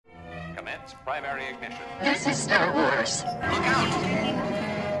Commence primary ignition. This is Star Wars. Look out!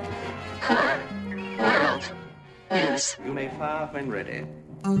 Core World News. You may fire when ready.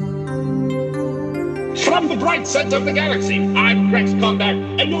 From the bright center of the galaxy, I'm Rex Contact,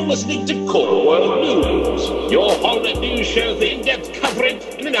 and you're listening to Core World News, your whole news show for in-depth coverage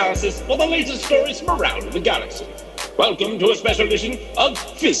and analysis of the latest stories from around the galaxy. Welcome to a special edition of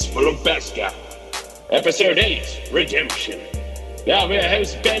Fistful of Beskar, Episode 8, Redemption. Now I'm your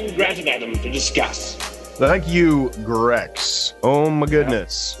host, Ben, Grant, and Adam to discuss. Thank you, Grex. Oh my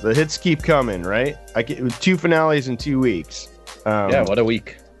goodness. The hits keep coming, right? It was 2 finales in 2 weeks. What a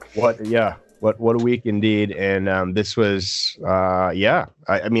week. What a week indeed. And this was, I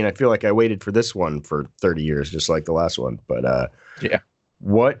mean, I feel like I waited for this one for 30 years, just like the last one. But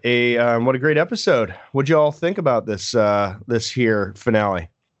what a great episode. What'd you all think about this here finale?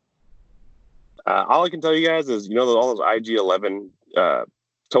 All I can tell you guys is, all those IG-11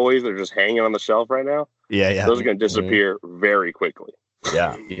 toys that are just hanging on the shelf right now? Yeah. Those are going to disappear very quickly.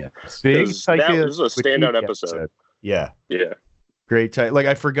 Yeah. This is a standout episode. Yeah. Yeah. Great. Like,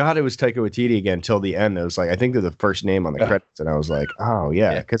 I forgot it was Taika Waititi again until the end. It was like, I think they're the first name on the credits. And I was like, oh,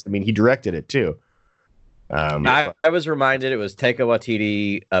 yeah. Because, I mean, he directed it, too. I was reminded it was Taika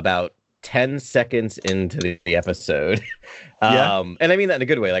Waititi about 10 seconds into the episode. And I mean that in a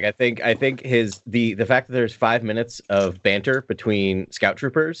good way. Like, I think the fact that there's 5 minutes of banter between scout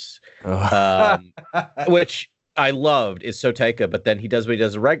troopers, which I loved, is so Taika, but then he does what he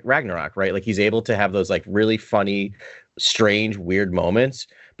does in Ragnarok, right? Like, he's able to have those like really funny, strange, weird moments,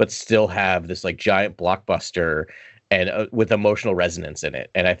 but still have this like giant blockbuster and with emotional resonance in it.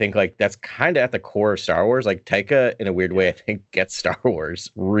 And I think like that's kind of at the core of Star Wars. Like, Taika, in a weird way, I think gets Star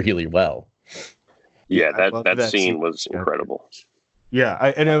Wars really well. Yeah, that scene was incredible. Yeah,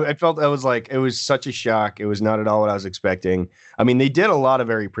 I felt that was like, it was such a shock. It was not at all what I was expecting. I mean, they did a lot of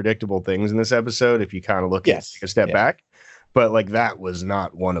very predictable things in this episode, if you kind of look at take a step back. But like, that was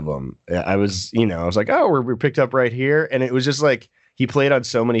not one of them. I was like, oh, we're picked up right here. And it was just like, he played on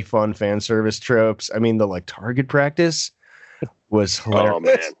so many fun fan service tropes. I mean, the like target practice was hilarious. Oh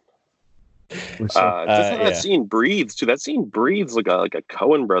man. Just how that scene breathes too. That scene breathes like a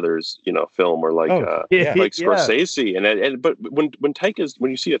Coen Brothers, film, or like Scorsese. But when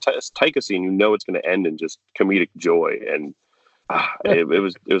you see a Taika scene, you know it's going to end in just comedic joy, and it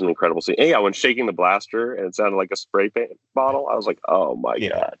was an incredible scene. And yeah, when shaking the blaster and it sounded like a spray paint bottle, I was like, oh my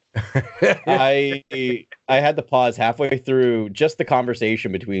god. I had to pause halfway through just the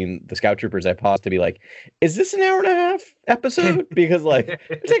conversation between the scout troopers. I paused to be like, is this an hour and a half episode? Because like,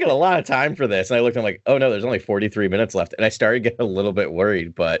 we're taking a lot of time for this. And I looked, I'm like, oh no, there's only 43 minutes left. And I started getting a little bit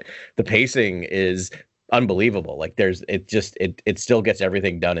worried, but the pacing is unbelievable. Like, it still gets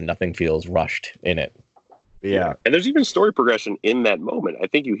everything done and nothing feels rushed in it. Yeah. And there's even story progression in that moment. I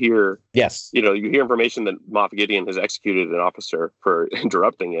think you hear you hear information that Moff Gideon has executed an officer for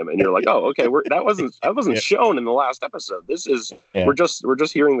interrupting him, and you're like, oh, okay, that wasn't shown in the last episode. This is we're just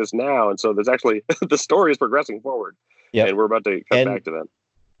hearing this now, and so there's actually the story is progressing forward. Yeah. And we're about to cut back to that.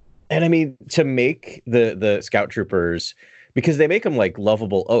 And I mean, to make the scout troopers, because they make them like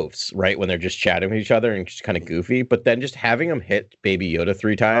lovable oafs, right? When they're just chatting with each other and just kind of goofy, but then just having them hit Baby Yoda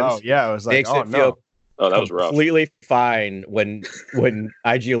 3 times. Oh yeah, I was like, oh no. Oh, that was rough. Completely fine when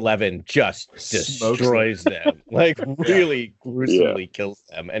IG-11 just destroys them, like really gruesomely kills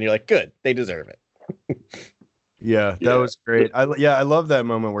them, and you're like, good, they deserve it. That was great. I love that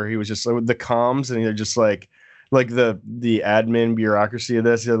moment where he was just like, the comms, and they're just like the admin bureaucracy of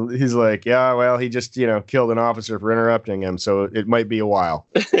this. He's like, yeah, well, he just killed an officer for interrupting him, so it might be a while.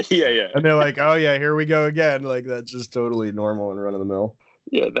 yeah. And they're like, oh yeah, here we go again. Like, that's just totally normal and run of the mill.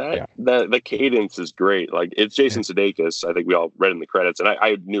 Yeah, the cadence is great. Like, it's Jason Sudeikis. I think we all read in the credits, and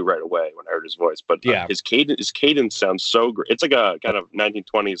I knew right away when I heard his voice. But his cadence sounds so great. It's like a kind of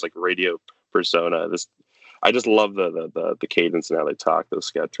 1920s like radio persona. I just love the cadence and how they talk, those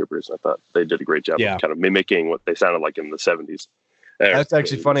scout troopers. I thought they did a great job of kind of mimicking what they sounded like in the 70s. That's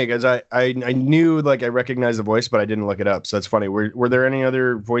actually funny, because I knew, like, I recognized the voice, but I didn't look it up. So that's funny. Were there any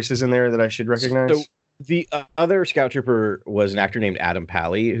other voices in there that I should recognize? So, the other scout trooper was an actor named Adam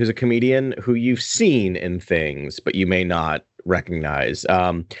Pally, who's a comedian who you've seen in things, but you may not recognize.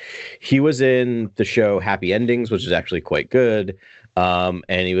 He was in the show Happy Endings, which is actually quite good. And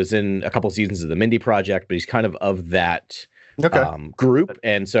he was in a couple seasons of the Mindy Project, but he's kind of that group.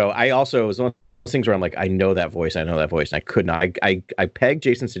 And so I also was one of those things where I'm like, I know that voice. And I could not. I pegged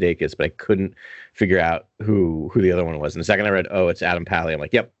Jason Sudeikis, but I couldn't figure out who the other one was. And the second I read, oh, it's Adam Pally, I'm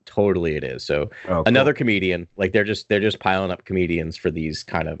like, yep, totally it is. So another comedian. Like, they're just piling up comedians for these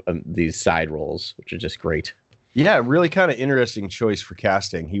kind of these side roles, which are just great. Yeah, really kind of interesting choice for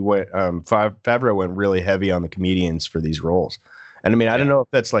casting. He went Favreau went really heavy on the comedians for these roles. And I mean, I don't know if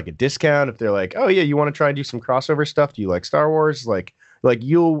that's like a discount, if they're like, oh yeah, you want to try and do some crossover stuff? Do you like Star Wars? Like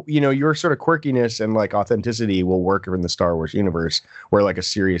your sort of quirkiness and like authenticity will work in the Star Wars universe where like a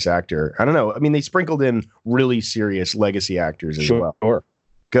serious actor. I don't know. I mean, they sprinkled in really serious legacy actors as well. Sure.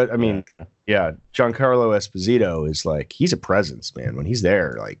 Good. I mean, yeah, Giancarlo Esposito is like, he's a presence, man. When he's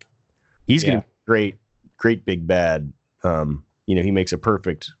there, like he's gonna be great big bad. He makes a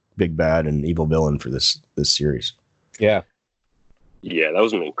perfect big bad and evil villain for this series. Yeah. Yeah, that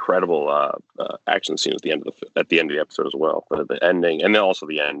was an incredible action scene at the end of the episode as well. The ending, and then also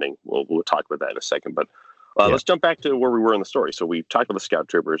the ending. We'll talk about that in a second. But let's jump back to where we were in the story. So we talked about the Scout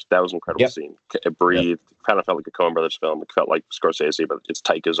Troopers. That was an incredible scene. It breathed. Kind of felt like a Coen Brothers film. It felt like Scorsese, but it's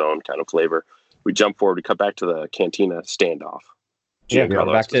Taika's own kind of flavor. We jump forward. We cut back to the cantina standoff. We're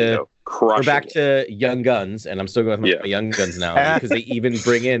back to Young Guns, and I'm still going with my Young Guns now because they even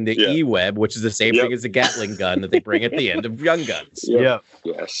bring in the E-Web, which is the same thing as the Gatling gun that they bring at the end of Young Guns.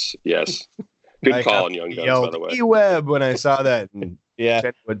 Yes. Good call on Young Guns, by the way. E-Web when I saw that. And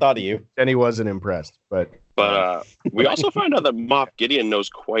thought of you. Jenny wasn't impressed, but we also find out that Moff Gideon knows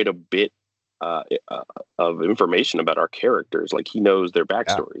quite a bit of information about our characters. Like he knows their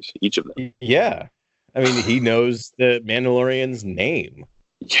backstories, each of them. Yeah. I mean, he knows the Mandalorian's name.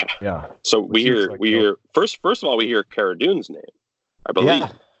 Yeah. So we hear first of all, we hear Cara Dune's name, I believe.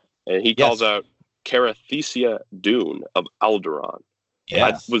 Yeah. And he calls out Cara Thesia Dune of Alderaan.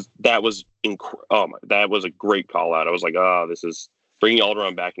 Yeah. That was a great call out. I was like, this is bringing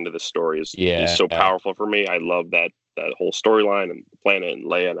Alderaan back into the story is so powerful for me. I love that whole storyline and the planet and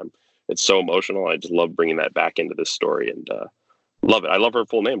Leia, and it's so emotional. I just love bringing that back into this story and love it. I love her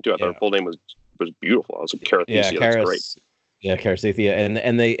full name too. I thought her full name was beautiful. I was like, Cara Thesia, that's great. Yeah, Cara Thesia,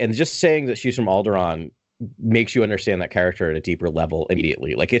 and just saying that she's from Alderaan makes you understand that character at a deeper level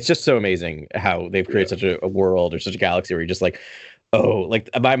immediately. Like it's just so amazing how they've created such a world or such a galaxy where you're just like,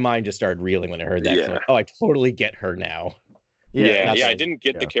 my mind just started reeling when I heard that. Yeah. Like, I totally get her now. Yeah. I didn't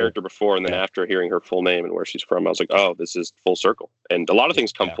get the character before, and then after hearing her full name and where she's from, I was like, oh, this is full circle. And a lot of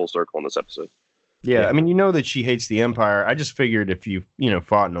things come full circle in this episode. Yeah, I mean, that she hates the Empire. I just figured if you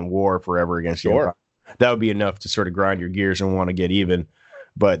fought in a war forever against the Empire, that would be enough to sort of grind your gears and want to get even.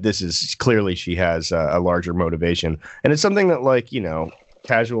 But this is clearly she has a larger motivation, and it's something that, like,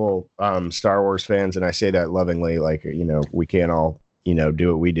 casual Star Wars fans, and I say that lovingly, like, we can't all do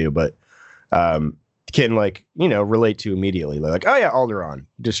what we do, but can relate to immediately. Like, oh yeah, Alderaan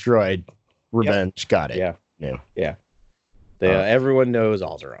destroyed, revenge, got it. Yeah. Everyone knows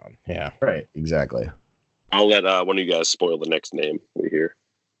Alderaan. Yeah. Right. Exactly. I'll let one of you guys spoil the next name we hear.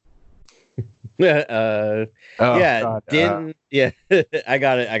 Din. I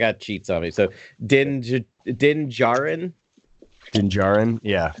got it. I got cheats on me. So Din Djarin. Din Djarin.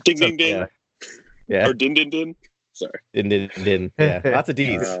 Yeah. Ding ding ding. Yeah. Or din din din. Sorry. Din. Yeah. Lots of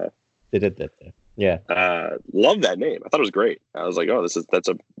D's. Yeah. Love that name. I thought it was great. I was like, oh,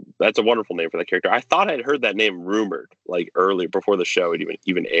 that's a wonderful name for that character. I thought I'd heard that name rumored like earlier before the show had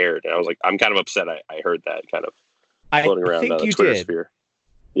even aired. And I was like, I'm kind of upset I heard that kind of floating around the Twitter sphere.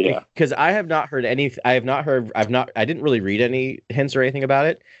 Yeah. Because I have not heard any. I didn't really read any hints or anything about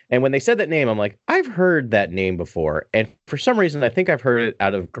it. And when they said that name, I'm like, I've heard that name before. And for some reason, I think I've heard it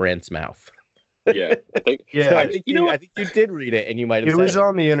out of Grant's mouth. Yeah, I think. So I think you did read it, and you might have. It was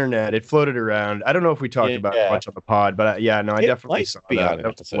on the internet. It floated around. I don't know if we talked about it much on the pod, but I definitely saw that.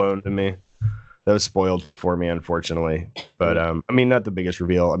 That was blown to me. That was spoiled for me, unfortunately. But I mean, not the biggest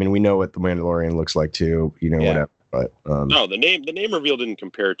reveal. I mean, we know what the Mandalorian looks like too. Whatever. But no, the name reveal didn't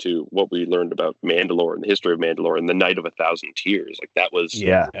compare to what we learned about Mandalore and the history of Mandalore and the Night of 1,000 Tears. Like that was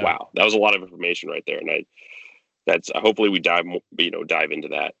wow. That was a lot of information right there, and that's hopefully we dive into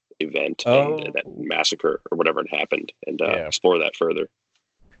that event and that massacre or whatever had happened and explore that further.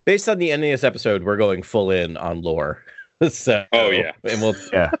 Based on the end of this episode, we're going full in on lore. So and we'll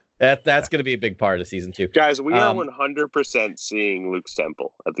that's going to be a big part of season 2. Guys, we are 100% seeing Luke's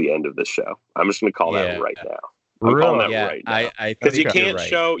temple at the end of this show. I'm just going to call that right now. I'm calling that right now. Because you can't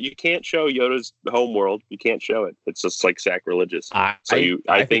show Yoda's homeworld. You can't show it. It's just like sacrilegious. I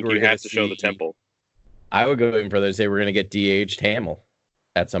think you have to show the temple. I would go even further and say we're going to get de-aged Hamill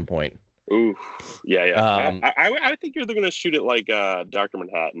at some point. Ooh, yeah. I think you're going to shoot it like Dr.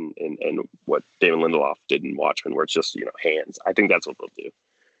 Manhattan and what David Lindelof did in Watchmen, where it's just hands. I think that's what they'll do.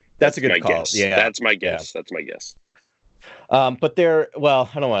 That's a good call. Guess. Yeah, that's my guess. That's my guess. But I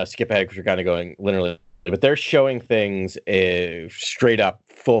don't want to skip ahead because we're kind of going linearly but they're showing things straight up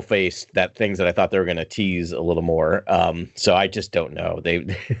full faced, that things that I thought they were going to tease a little more. So I just don't know.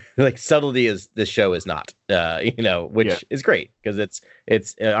 They like subtlety is this show is not, which is great because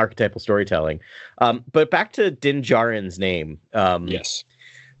it's archetypal storytelling. But back to Din Djarin's name. Yes.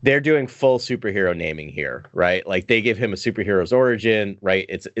 They're doing full superhero naming here, right? Like they give him a superhero's origin, right?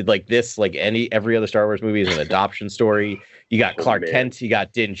 It's like this, like every other Star Wars movie is an adoption story. You got Clark Kent, you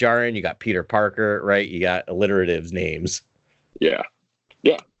got Din Djarin, you got Peter Parker, right? You got alliterative names. Yeah.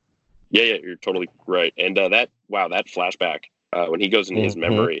 You're totally right. And that flashback when he goes into his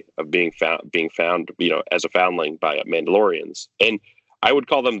memory of being found, as a foundling by Mandalorians, and I would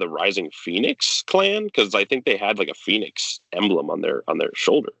call them the Rising Phoenix clan because I think they had like a phoenix emblem on their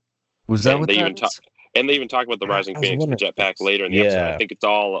shoulder. Was that what they even and they even talk about the Rising Phoenix and the jetpack later in the episode. I think it's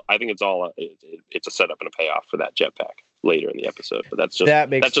all it's a setup and a payoff for that jetpack later in the episode. But that's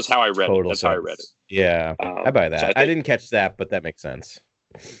just how I read it. That's how I read it. Yeah, I buy that. So I didn't catch that, but that makes sense.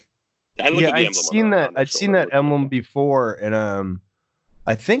 I'd seen that emblem before, and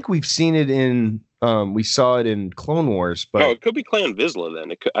I think we've seen it in. We saw it in Clone Wars, but it could be Clan Vizsla.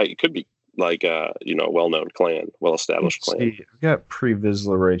 Then it could be like a well-known clan, well-established clan. I've got Pre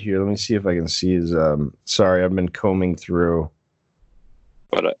Vizsla right here. Let me see if I can see his. Sorry, I've been combing through.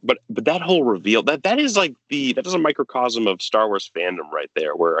 But that whole reveal that is like that is a microcosm of Star Wars fandom right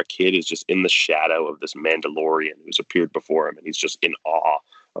there, where a kid is just in the shadow of this Mandalorian who's appeared before him, and he's just in awe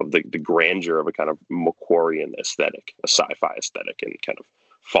of the grandeur of a kind of Macquarian aesthetic, a sci-fi aesthetic, and kind of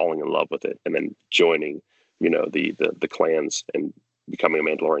falling in love with it, and then joining, the clans and becoming a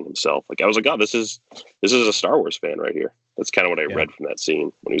Mandalorian himself. Like I was like, oh, this is a Star Wars fan right here. That's kind of what I read from that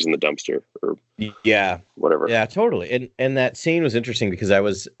scene when he was in the dumpster or whatever. Yeah, totally. And that scene was interesting because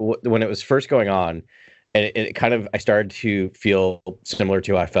when it was first going on, and it kind of I started to feel similar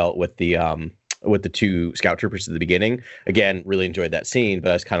to how I felt with the two scout troopers at the beginning. Again, really enjoyed that scene, but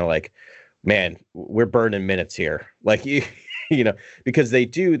I was kind of like, man, we're burning minutes here. Like because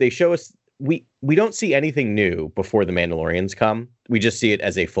they show us we don't see anything new before the Mandalorians come. We just see it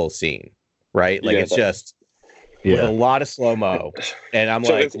as a full scene, right? Like it's just with a lot of slow-mo. And I'm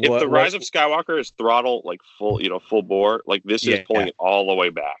if the Rise of Skywalker is throttle like full bore, like this is pulling it all the way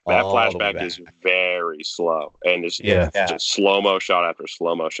back. That flashback is very slow, and it's just slow-mo shot after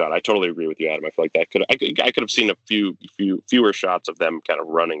slow-mo shot. I totally agree with you, Adam. I feel like I could have seen a fewer shots of them kind of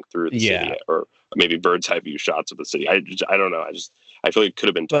running through the city, or maybe bird's eye view shots of the city. I don't know. I feel like it could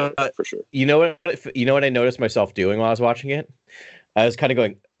have been tough, for sure. You know what I noticed myself doing while I was watching it? I was kind of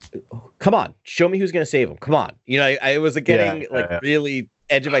going, come on, show me who's going to save him. Come on. I was getting really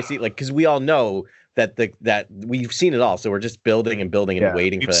edge of my seat, like, because we all know that we've seen it all. So we're just building and waiting for that to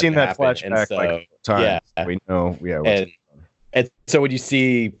happen. We've seen that flashback times. Yeah. We know. Yeah. And so when you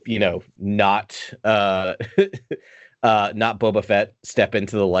see, not Boba Fett step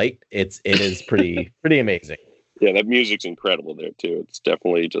into the light, it is pretty amazing. Yeah, that music's incredible there too. It's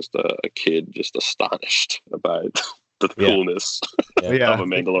definitely just a kid just astonished by the coolness of a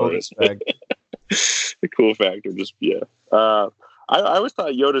Mandalorian. The cool factor, I always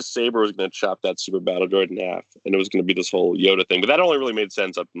thought Yoda's saber was going to chop that super battle droid in half, and it was going to be this whole Yoda thing. But that only really made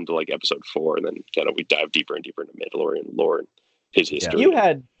sense up until like episode 4, and then kind of we dive deeper and deeper into Mandalorian lore and his history.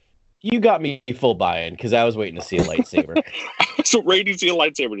 You got me full buy-in because I was waiting to see a lightsaber. So ready to see a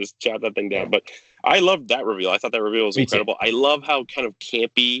lightsaber, just chop that thing down. But I loved that reveal. I thought that reveal was incredible. I love how kind of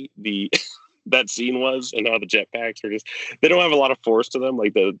campy that scene was, and how the jetpacks are they don't have a lot of force to them.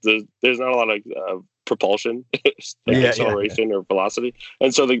 Like there's not a lot of propulsion, acceleration or velocity,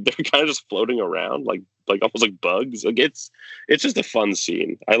 and so they're kind of just floating around like almost like bugs. Like it's just a fun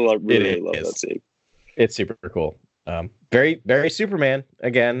scene. I really love that scene. It's super cool. Very, very Superman.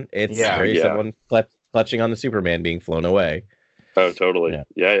 Again, it's someone clutching on the Superman being flown away. Oh, totally.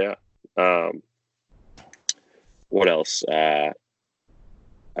 Yeah. What else? After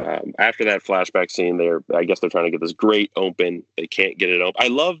that flashback scene, I guess they're trying to get this grate open. They can't get it open. I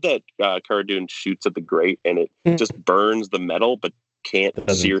love that Cara Dune shoots at the grate and it just burns the metal, but can't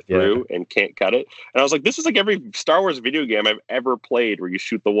sear through and can't cut it. And I was like, this is like every Star Wars video game I've ever played where you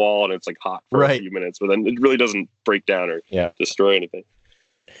shoot the wall and it's like hot for a few minutes, but then it really doesn't break down or destroy anything.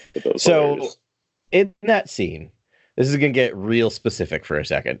 So in that scene, this is going to get real specific for a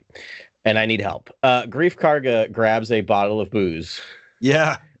second, and I need help. Grief Karga grabs a bottle of booze.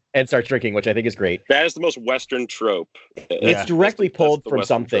 Yeah. And starts drinking, which I think is great. That is the most Western trope. It's directly pulled from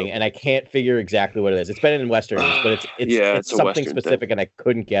something, and I can't figure exactly what it is. It's been in Westerns, but it's something specific, and I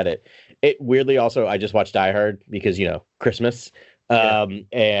couldn't get it. It weirdly also, I just watched Die Hard because Christmas,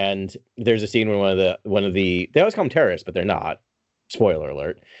 and there's a scene where one of the they always call them terrorists, but they're not. spoiler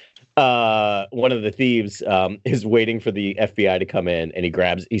alert. One of the thieves is waiting for the FBI to come in, and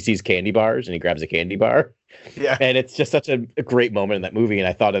he sees candy bars, and he grabs a candy bar. Yeah. And it's just such a great moment in that movie, and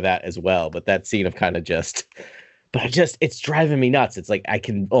I thought of that as well. But that scene of kind of it's driving me nuts. It's like I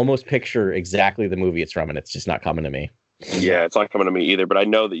can almost picture exactly the movie it's from, and it's just not coming to me. Yeah, it's not coming to me either. But I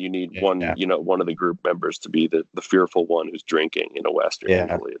know that you need one of the group members to be the fearful one who's drinking in a Western.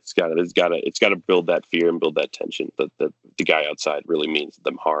 Yeah. It's got to build that fear and build that tension that the guy outside really means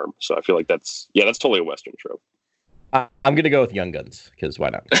them harm. So I feel like that's totally a Western trope. I'm gonna go with Young Guns because why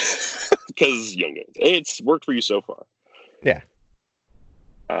not? Because Young Guns, it's worked for you so far. Yeah.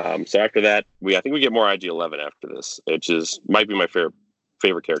 So after that, I think we get more IG-11 after this, which might be my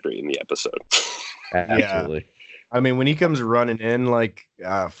favorite character in the episode. Absolutely. Yeah. I mean, when he comes running in, like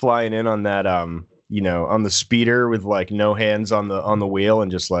flying in on that, on the speeder with like no hands on the wheel and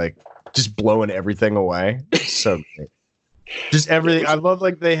just blowing everything away. So great. Just everything. I love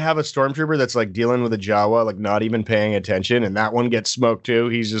like they have a stormtrooper that's like dealing with a Jawa, like not even paying attention, and that one gets smoked too.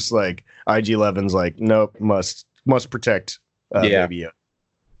 He's just like IG-11's like, nope, must protect Baby Yoda.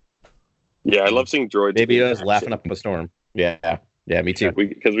 Yeah, I love seeing droids. Baby Yoda's laughing up a storm. Yeah. Yeah, me too.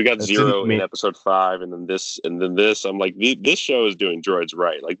 Because we got Zero in episode 5, and then this. I'm like, this show is doing droids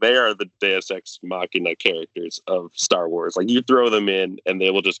right. Like they are the Deus Ex Machina characters of Star Wars. Like you throw them in, and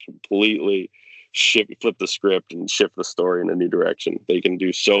they will just completely flip the script and shift the story in a new direction. They can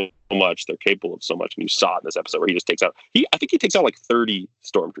do so much. They're capable of so much. And you saw it in this episode where he just takes out. I think he takes out like 30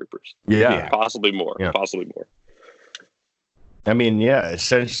 stormtroopers. Yeah, possibly more. Yeah. Possibly more. I mean, yeah,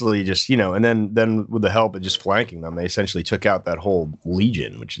 essentially just, and then with the help of just flanking them, they essentially took out that whole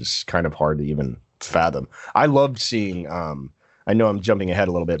legion, which is kind of hard to even fathom. I loved seeing, I know I'm jumping ahead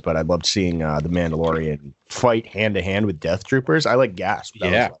a little bit, but I loved seeing the Mandalorian fight hand to hand with Death Troopers. I gasped.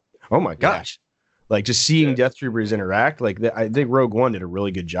 Yeah. Like, oh my gosh. Yeah. Like just seeing Death Troopers interact, like I think Rogue One did a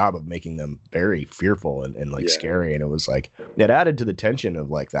really good job of making them very fearful and scary. And it was like, it added to the tension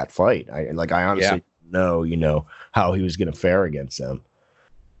of like that fight. I honestly know, how he was going to fare against them.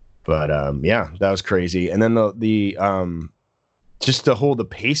 But that was crazy. And then the just the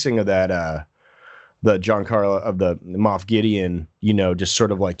pacing of that the Giancarlo of the Moff Gideon, just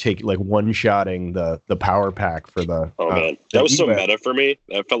sort of like one-shotting the power pack for the. Oh man, that was so meta for me.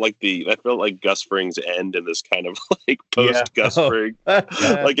 That felt like Gus Fring's end in this kind of like post Gus Fring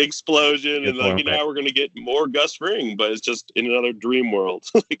like explosion, and like now we're gonna get more Gus Fring, but it's just in another dream world,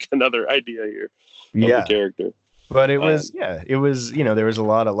 like another idea here. The character. But it was, there was a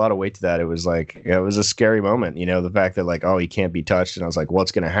lot of weight to that. It was like, it was a scary moment, the fact that like, oh, he can't be touched. And I was like,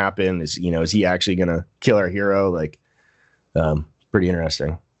 what's going to happen? Is he actually going to kill our hero? Like, pretty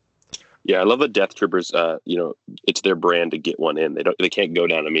interesting. Yeah. I love the Death Troopers. It's their brand to get one in. They can't go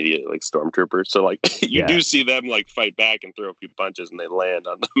down immediately like Stormtroopers. So like you do see them like fight back and throw a few punches and they land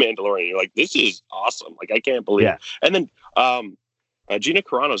on the Mandalorian. You're like, this is awesome. Like, I can't believe it. And then, Gina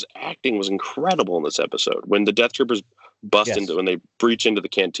Carano's acting was incredible in this episode when the Death Troopers when they breach into the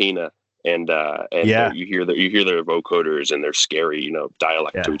cantina and you hear their vocoders and their scary,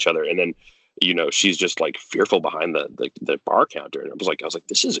 dialect to each other. And then, she's just like fearful behind the bar counter. And I was like,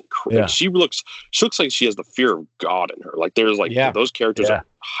 this is incredible. Yeah. She looks like she has the fear of God in her. Like there's like, those characters are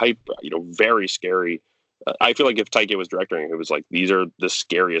hype, very scary. I feel like if Taika was directing, it was like, these are the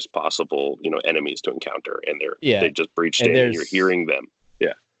scariest possible, enemies to encounter. And they just breached in and you're hearing them.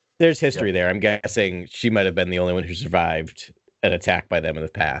 Yeah. There's history there. I'm guessing she might've been the only one who survived an attack by them in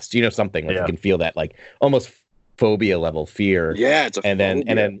the past, something like you can feel that like almost phobia level fear. Yeah. It's and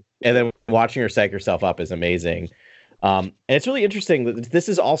then watching her psych herself up is amazing. And it's really interesting that this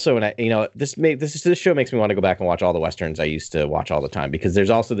is also, this show makes me want to go back and watch all the Westerns I used to watch all the time, because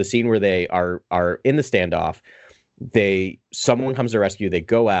there's also the scene where they are in the standoff. Someone comes to rescue, they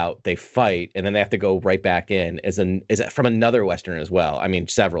go out, they fight, and then they have to go right back in is from another Western as well. I mean,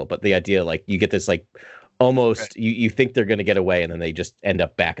 several, but the idea, like you get this, like almost you think they're going to get away and then they just end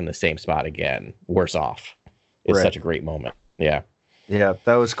up back in the same spot again, worse off. It's such a great moment. Yeah. Yeah,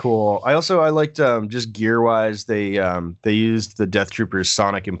 that was cool. I liked just gear wise. They used the Death Troopers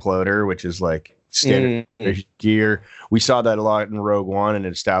Sonic Imploder, which is like standard gear. We saw that a lot in Rogue One, and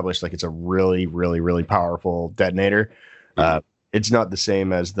it established like it's a really, really, really powerful detonator. It's not the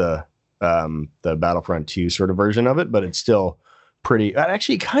same as the Battlefront 2 sort of version of it, but it's still pretty. It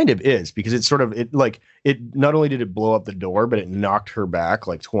actually kind of is, because it's sort of it not only did it blow up the door, but it knocked her back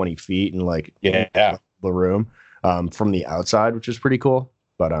like 20 feet and like the room. From the outside, which is pretty cool,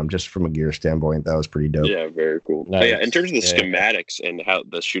 but just from a gear standpoint, that was pretty dope. Yeah, very cool. Nice. Yeah, in terms of the schematics and how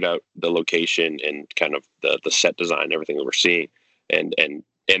the shootout, the location, and kind of the set design, everything that we're seeing, and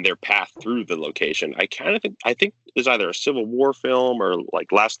their path through the location. I think there's either a Civil War film or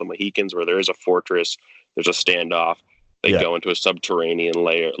like Last of the Mohicans, where there is a fortress, there's a standoff. They go into a subterranean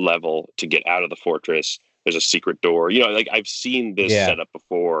level to get out of the fortress. There's a secret door. You know, like I've seen this set up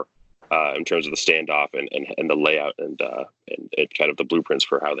before in terms of the standoff and the layout and kind of the blueprints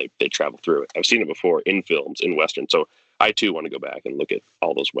for how they travel through it. I've seen it before in films, in Western. So I too want to go back and look at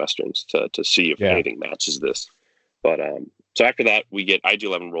all those Westerns to see if anything matches this. But so after that, we get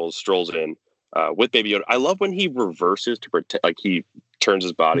IG-11 strolls in with Baby Yoda. I love when he reverses to protect, like he turns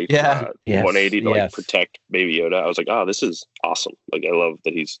his body 180 to like protect Baby Yoda. I was like, oh, this is awesome. Like I love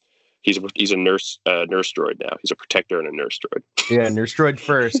that he's a nurse droid now. He's a protector and a nurse droid. Yeah, nurse droid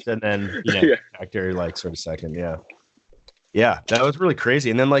first, and then protector like sort of second. Yeah, that was really crazy.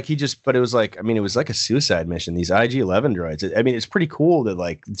 And then like but it was like, I mean, it was like a suicide mission. These IG-11 droids. I mean, it's pretty cool that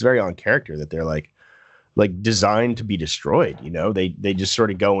like it's very on character that they're like designed to be destroyed. You know, they just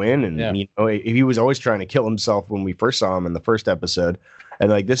sort of go in and you know, he was always trying to kill himself when we first saw him in the first episode, and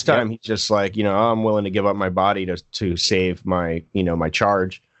like this time he's just like, you know, I'm willing to give up my body to save my, you know, my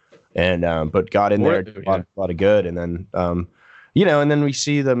charge, and but got in there, did a lot of good, and then you know, and then we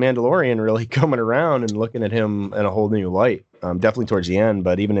see the Mandalorian really coming around and looking at him in a whole new light. Definitely towards the end,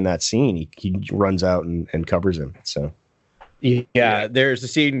 but even in that scene, he runs out and covers him. So. Yeah, there's a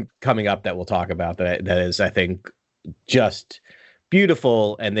scene coming up that we'll talk about that is, I think, just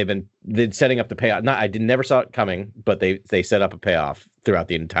beautiful, and they've been setting up the payoff. I never saw it coming, but they set up a payoff throughout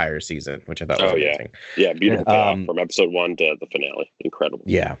the entire season, which I thought was amazing. Yeah, beautiful payoff from episode 1 to the finale. Incredible.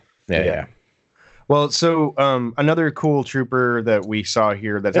 Yeah. Well, so another cool trooper that we saw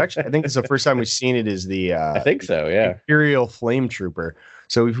here that's actually, I think it's the first time we've seen it, is the I think so, yeah, Imperial Flame Trooper.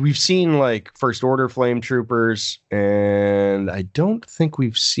 So we've seen like First Order Flame Troopers, and I don't think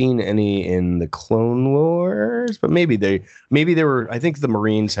we've seen any in the Clone Wars, but maybe they were. I think the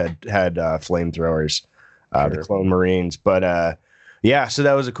Marines had flamethrowers, the Clone Marines. But yeah, so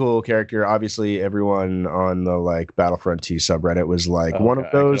that was a cool character. Obviously, everyone on the like Battlefront 2 subreddit was like, one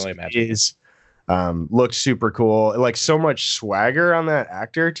of those is looked super cool. Like so much swagger on that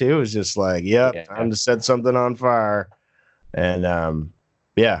actor too. It was just like, time to set something on fire, and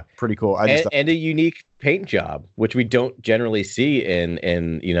yeah, pretty cool. And a unique paint job, which we don't generally see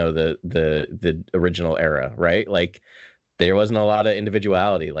in you know the original era, right? Like there wasn't a lot of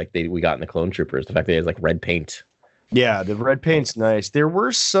individuality like we got in the Clone Troopers. The fact that they had like red paint. Yeah, the red paint's nice. There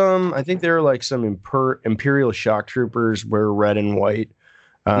were some, I think there were like some Imperial Shock Troopers were red and white.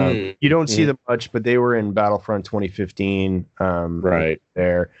 You don't see them much, but they were in Battlefront 2015. Right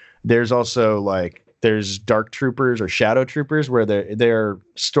there. There's also like. There's Dark Troopers or Shadow Troopers where they're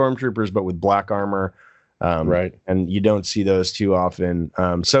stormtroopers but with black armor, right? And you don't see those too often.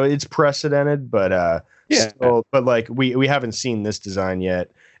 So it's precedented, but still, but like we haven't seen this design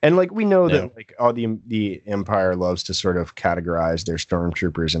yet, and like we know that like all the Empire loves to sort of categorize their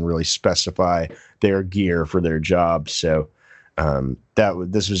stormtroopers and really specify their gear for their job. So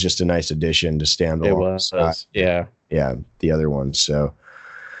this was just a nice addition to stand alongside. The other ones. So.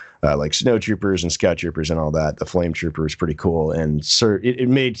 Like snow troopers and scout troopers and all that. The flame trooper is pretty cool, and it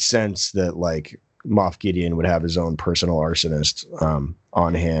made sense that like Moff Gideon would have his own personal arsonist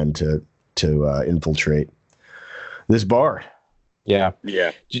on hand to infiltrate this bar. Yeah.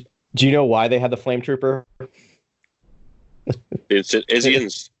 Do you know why they had the flame trooper?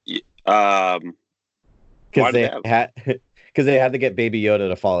 Because they had to get Baby Yoda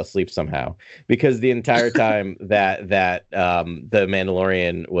to fall asleep somehow. Because the entire time that the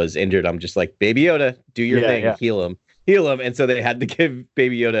Mandalorian was injured, I'm just like, Baby Yoda, do your thing, heal him. And so they had to give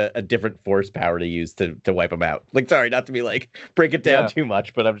Baby Yoda a different force power to use to wipe him out. Like, sorry, not to be like break it down too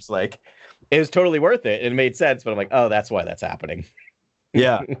much, but I'm just like, it was totally worth it. It made sense, but I'm like, oh, that's why that's happening.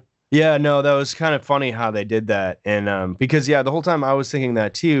 Yeah. Yeah, no, that was kind of funny how they did that. And because, the whole time I was thinking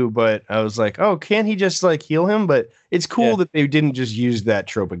that too, but I was like, oh, can't he just like heal him? But it's cool that they didn't just use that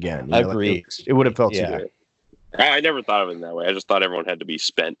trope again. You know, Agreed. Like, it would have felt too good. I never thought of it in that way. I just thought everyone had to be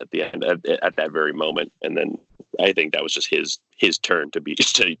spent at the end at that very moment. And then I think that was just his turn to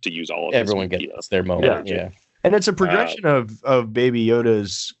use all of everyone gets their moment. Yeah. And it's a progression of Baby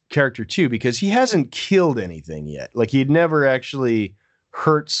Yoda's character too, because he hasn't killed anything yet. Like he'd never actually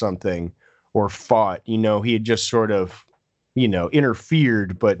hurt something or fought, he had just sort of,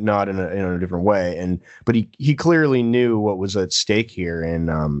 interfered, but not in a different way. But he clearly knew what was at stake here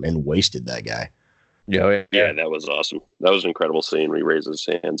and wasted that guy. Yeah, that was awesome. That was an incredible scene where he raises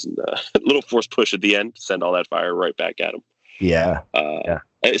his hands and a little force push at the end, send all that fire right back at him. Yeah.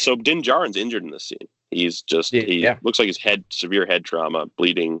 So Din Djarin's injured in this scene. He's just looks like his severe head trauma,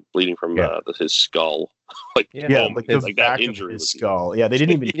 bleeding from his skull. like that injury his skull. Yeah, they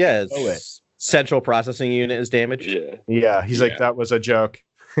didn't even know it. Central processing unit is damaged. Yeah. He's like, that was a joke.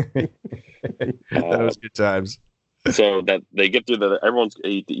 That was good times. So that they get through everyone's,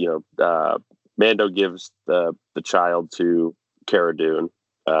 Mando gives the child to Cara Dune.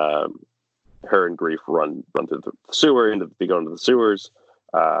 Her and Grief run through the sewer, they go into the sewers.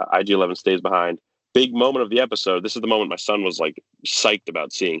 IG-11 stays behind. Big moment of the episode. This is the moment my son was like psyched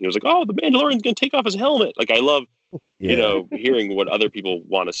about seeing. He was like, "Oh, the Mandalorian's gonna take off his helmet!" Like I love, hearing what other people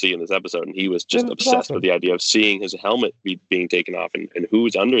want to see in this episode, and he was just obsessed with the idea of seeing his helmet being taken off and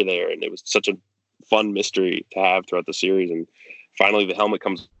who's under there. And it was such a fun mystery to have throughout the series. And finally, the helmet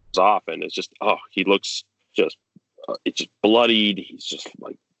comes off, and it's just he looks just it's just bloodied. He's just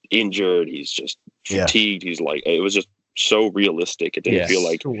like injured. He's just fatigued. He's like it was just so realistic. It didn't feel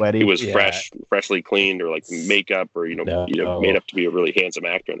like sweaty. He was freshly cleaned or like makeup or made up to be a really handsome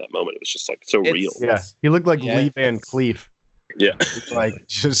actor in that moment. It was just like so real. Yeah, he looked like Lee Van Cleef. Yeah, like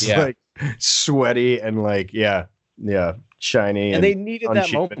just like sweaty and like shiny. And they needed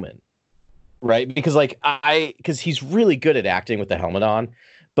that moment, right? Because he's really good at acting with the helmet on.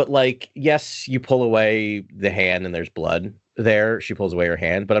 But like, yes, you pull away the hand and there's blood there. She pulls away her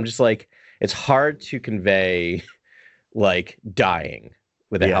hand, but I'm just like, it's hard to convey like dying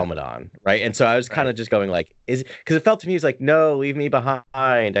with a helmet on, right? And so I was kind of just going like, because it felt to me, it's like, no, leave me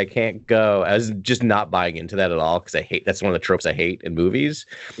behind, I can't go. I was just not buying into that at all because I hate, that's one of the tropes I hate in movies.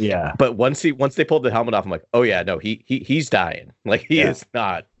 Yeah. But once they pulled the helmet off, I'm like, oh yeah, no, he's dying. Like he's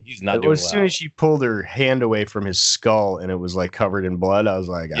not doing well. As soon as she pulled her hand away from his skull and it was like covered in blood, I was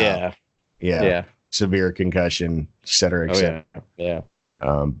like, severe concussion, et cetera, et cetera. Yeah.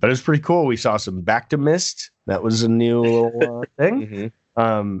 But it was pretty cool. We saw some back to mist. That was a new little thing.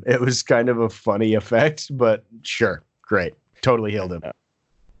 Mm-hmm. It was kind of a funny effect, but sure, great, totally healed him.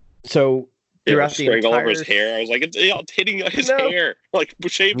 So throughout the entire... all over his hair, I was like, it's hitting his hair, like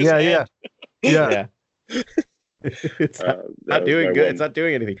shave his head. Yeah. It's not doing good. It's not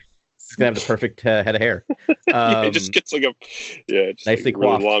doing anything. It's gonna have the perfect head of hair. It just gets like nicely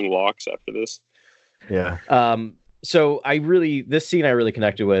really long locks after this. Yeah. So this scene I really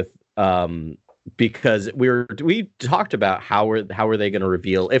connected with, because we talked about how were they going to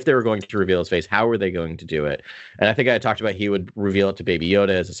reveal, if they were going to reveal his face, how were they going to do it? And I think I talked about he would reveal it to Baby Yoda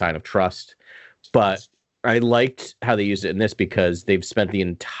as a sign of trust. But I liked how they used it in this because they've spent the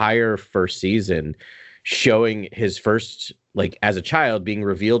entire first season showing his first, like as a child, being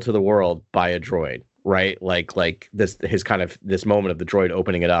revealed to the world by a droid. Right, like this moment of the droid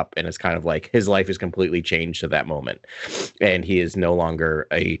opening it up, and it's kind of like his life is completely changed at that moment, and he is no longer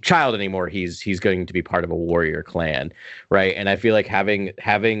a child anymore. He's going to be part of a warrior clan, right? And I feel like having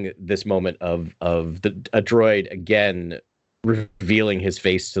this moment of a droid again revealing his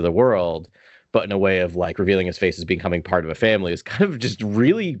face to the world, but in a way of like revealing his face as becoming part of a family, is kind of just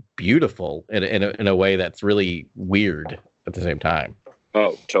really beautiful in a way that's really weird at the same time.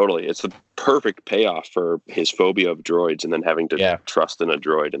 Oh, totally. It's the perfect payoff for his phobia of droids and then having to trust in a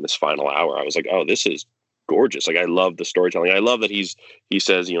droid in this final hour. I was like, oh, this is gorgeous. Like, I love the storytelling. I love that he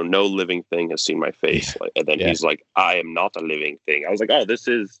says, no living thing has seen my face. And then he's like, I am not a living thing. I was like, oh, this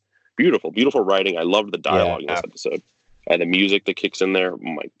is beautiful, beautiful writing. I loved the dialogue in this episode. The music that kicks in there,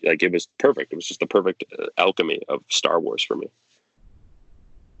 it was perfect. It was just the perfect alchemy of Star Wars for me.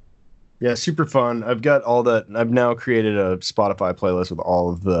 Yeah, super fun. I've got all that. I've now created a Spotify playlist with all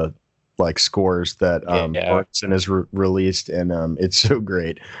of the like scores that Martin has released, and it's so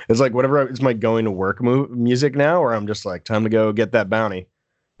great. It's like whatever it's my going to work music now, or I'm just like, time to go get that bounty.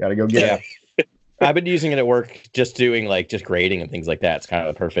 Got to go get it. I've been using it at work, just doing like just grading and things like that. It's kind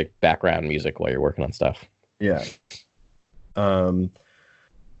of the perfect background music while you're working on stuff. Yeah.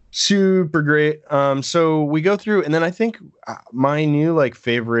 Super great. So we go through, and then I think my new like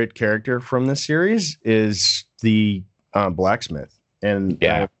favorite character from this series is the blacksmith, and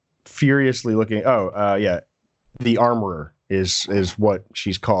furiously looking. The armorer is what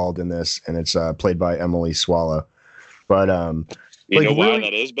she's called in this, and it's played by Emily Swallow. But you know why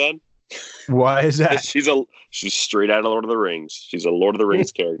that is, Ben? Why is that? She's straight out of Lord of the Rings. She's a Lord of the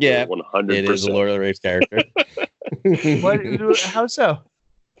Rings character. 100%. It is a Lord of the Rings character. How so?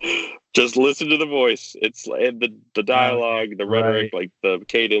 Just listen to the voice. It's the dialogue, the rhetoric, like the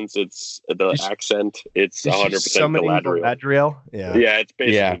cadence. It's the accent. It's 100% Galadriel. Yeah, it's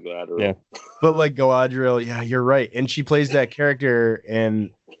basically Galadriel. Yeah. But like Galadriel, yeah, you're right. And she plays that character,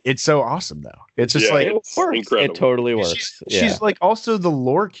 and it's so awesome though. It's just like it works. Incredible. It totally works. She's like also the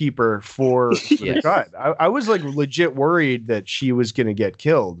lore keeper for the tribe. I was like legit worried that she was going to get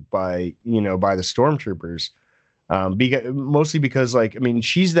killed by the stormtroopers. Mostly because, like, I mean,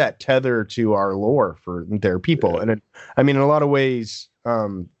 she's that tether to our lore for their people, and in a lot of ways,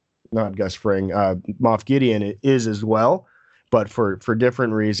 not Gus Fring, Moff Gideon is as well, but for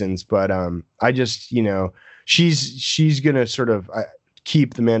different reasons. But I just, she's gonna sort of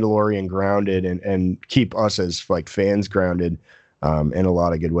keep the Mandalorian grounded and keep us as like fans grounded in a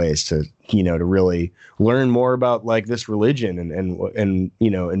lot of good ways to really learn more about like this religion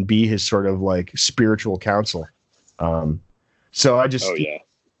and be his sort of like spiritual counsel. So I just,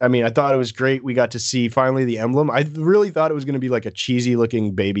 I thought it was great. We got to see finally the emblem. I really thought it was going to be like a cheesy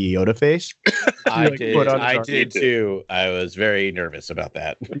looking baby Yoda face. I did too. I was very nervous about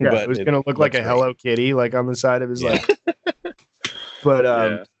that. Yeah, but it was going to look like a Hello Kitty, like on the side of his leg.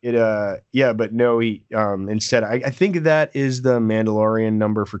 But but no, he instead, I think that is the Mandalorian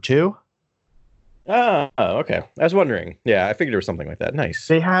number for 2. Oh, okay. I was wondering. Yeah, I figured it was something like that. Nice.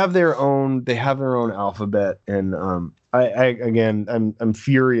 They have their own alphabet, and I'm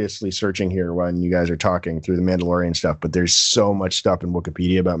furiously searching here when you guys are talking through the Mandalorian stuff, but there's so much stuff in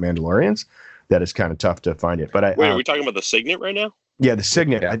Wikipedia about Mandalorians that it's kind of tough to find it. But are we talking about the signet right now? Yeah, the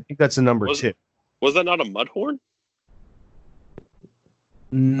signet. Yeah. I think that's the number 2. Was that not a mudhorn?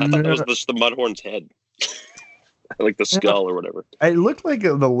 I thought that was just the mudhorn's head. Like the skull or whatever. It looked like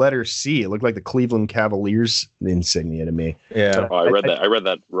the letter C. It looked like the Cleveland Cavaliers insignia to me. Yeah. I read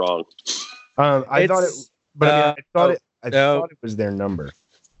that wrong. I thought it was their number.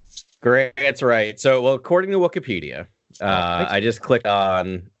 Great. That's right. So, well, according to Wikipedia, I clicked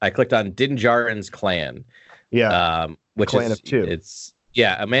on Din Djarin's clan. Yeah. Which clan of 2. It's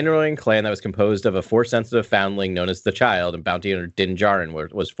a Mandalorian clan that was composed of a Force-sensitive foundling known as the Child, and bounty hunter Din Djarin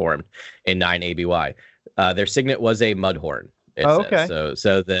was formed in 9 ABY. Their signet was a mudhorn. Okay.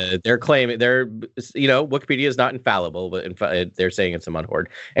 So their claim, Wikipedia is not infallible, but they're saying it's a mudhorn.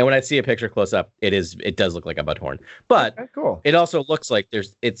 And when I see a picture close up, it does look like a mudhorn. But cool. It also looks like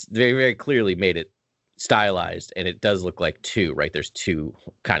it's very, very clearly made it stylized, and it does look like 2, right? There's 2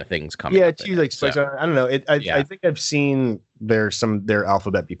 kind of things coming. Yeah, 2 like spikes. So, I don't know. I think I've seen their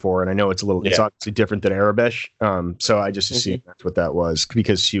alphabet before, and I know it's it's obviously different than Arabish. So I just assumed that's what that was,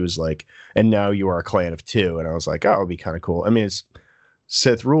 because she was like, and now you are a clan of 2, and I was like, oh, it'll be kind of cool. I mean, it's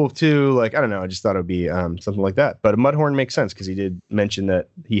Sith rule of 2. Like, I don't know. I just thought it'd be something like that. But a mudhorn makes sense because he did mention that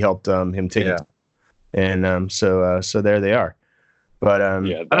he helped him take it, and so there they are. But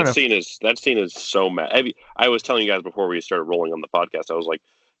that scene is so mad. I was telling you guys before we started rolling on the podcast, I was like,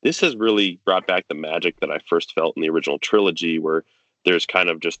 this has really brought back the magic that I first felt in the original trilogy, where there's kind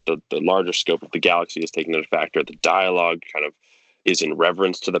of just the larger scope of the galaxy is taking into factor. The dialogue kind of is in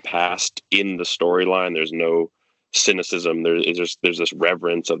reverence to the past in the storyline. There's no cynicism. There's this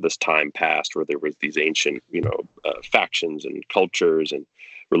reverence of this time past where there was these ancient, factions and cultures and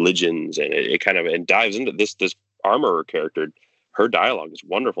religions, and it kind of dives into this armorer character. Her dialogue is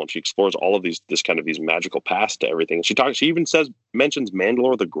wonderful, and she explores all of these magical past to everything. And she even mentions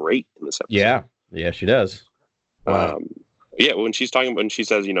Mandalore the Great in this episode. Yeah, she does. Wow. When she's talking, when she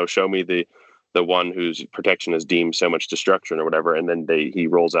says, show me the one whose protection has deemed so much destruction or whatever, and then he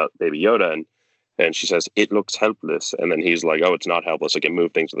rolls out Baby Yoda, and she says it looks helpless, and then he's like, oh, it's not helpless. It can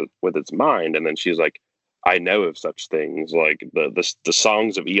move things with its mind, and then she's like, I know of such things, like the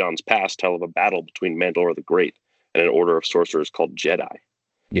songs of eons past tell of a battle between Mandalore the Great and an order of sorcerers called Jedi.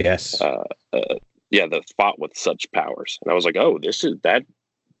 Yes. That fought with such powers. And I was like, oh,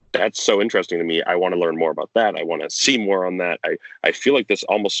 that's so interesting to me. I want to learn more about that. I want to see more on that. I feel like this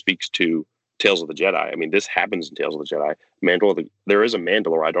almost speaks to Tales of the Jedi. I mean, this happens in Tales of the Jedi. There is a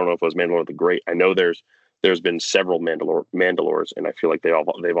Mandalore. I don't know if it was Mandalore the Great. I know there's been several Mandalores, and I feel like they've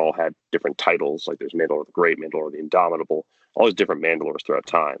all had different titles. Like there's Mandalore the Great, Mandalore the Indomitable, all these different Mandalores throughout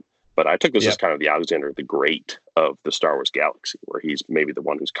time. But I took this as kind of the Alexander the Great of the Star Wars galaxy, where he's maybe the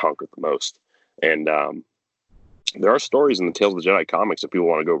one who's conquered the most. And there are stories in the Tales of the Jedi comics, if people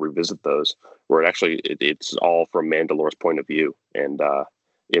want to go revisit those, where it's all from Mandalore's point of view, and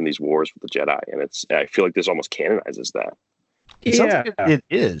in these wars with the Jedi. And I feel like this almost canonizes that. It sounds like it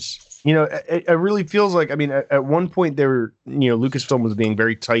is. It really feels like, at one point they were, Lucasfilm was being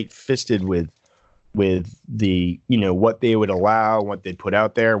very tight-fisted with the, what they would allow, what they'd put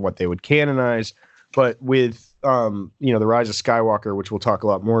out there, what they would canonize. But with the Rise of Skywalker, which we'll talk a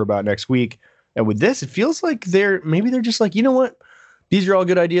lot more about next week, and with this, it feels like they're just like, you know what? These are all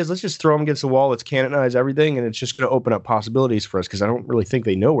good ideas. Let's just throw them against the wall. Let's canonize everything, and it's just going to open up possibilities for us because I don't really think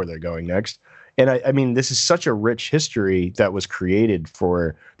they know where they're going next. And I mean, this is such a rich history that was created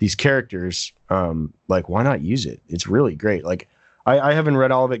for these characters. Like, why not use it? It's really great. Like, I haven't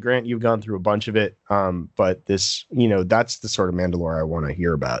read all of it. Grant, you've gone through a bunch of it. But this, that's the sort of Mandalore I want to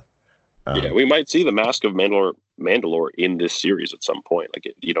hear about. We might see the Mask of Mandalore in this series at some point.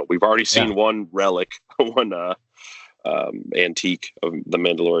 Like, we've already seen one relic, one antique of the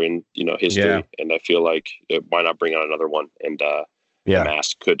Mandalorian, history, and I feel like why not bring out another one? And the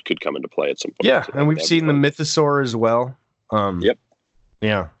mask could come into play at some point. Yeah, and we've seen the Mythosaur as well. Yep.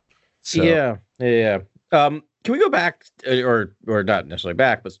 Yeah. So. Yeah. Can we go back, or not necessarily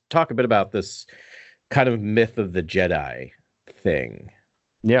back, but talk a bit about this kind of myth of the Jedi thing?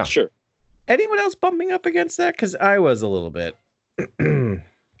 Yeah, sure. Anyone else bumping up against that? Because I was a little bit.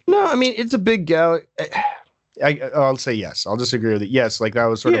 No, I mean, it's a big galaxy. I'll say yes. I'll disagree with it. Yes, like that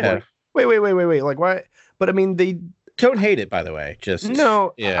was sort of like, wait. Like, why? But I mean, they don't hate it, by the way. Just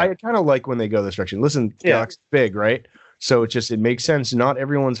no. Yeah. I kind of like when they go this direction. Listen, galaxy's big, right? So it makes sense. Not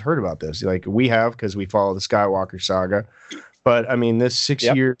everyone's heard about this. Like we have because we follow the Skywalker saga. But I mean, this 6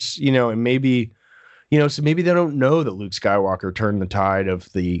 years, and maybe. So maybe they don't know that Luke Skywalker turned the tide of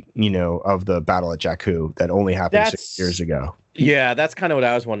the battle at Jakku that only happened 6 years ago. Yeah, that's kind of what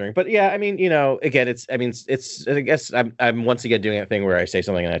I was wondering. But yeah, I mean, again, it's I guess I'm once again doing that thing where I say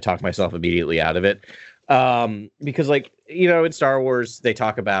something and I talk myself immediately out of it. Because in Star Wars, they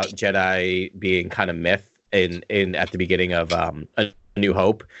talk about Jedi being kind of myth in at the beginning of A New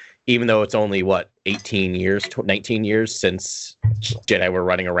Hope, even though it's only 19 years since Jedi were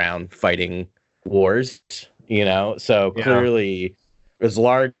running around fighting wars, so clearly there's a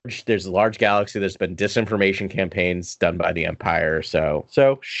large galaxy. There's been disinformation campaigns done by the Empire, so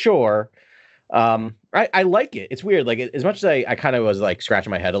sure. I like it. It's weird, like as much as I kind of was like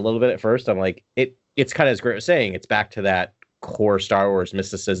scratching my head a little bit at first, I'm like it's kind of, as Grant was saying, it's back to that core Star Wars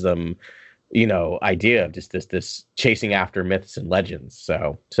mysticism idea of just this chasing after myths and legends.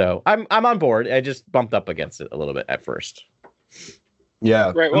 So I'm on board. I just bumped up against it a little bit at first.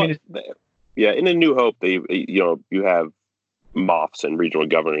 Yeah, right. Well, in A New Hope, you have Moffs and regional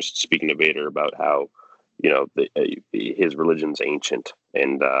governors speaking to Vader about how his religion's ancient,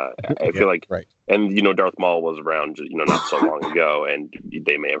 and I feel like and Darth Maul was around not so long ago, and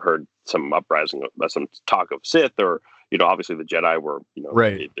they may have heard some uprising, some talk of Sith, or obviously the Jedi were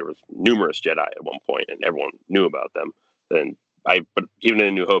there was numerous Jedi at one point, and everyone knew about them. But even in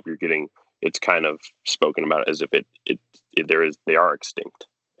A New Hope, you're getting it's kind of spoken about as if they are extinct.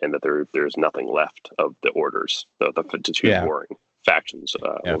 And that there's nothing left of the orders, the two warring factions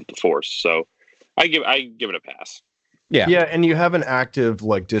of the Force. So I give it a pass. Yeah, and you have an active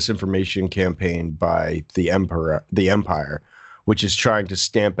disinformation campaign by the Empire, which is trying to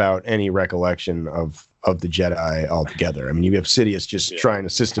stamp out any recollection of the Jedi altogether. I mean, you have Sidious just trying to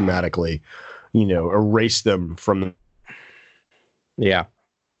systematically, erase them from the. Yeah,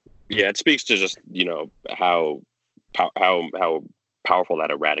 it speaks to just how powerful that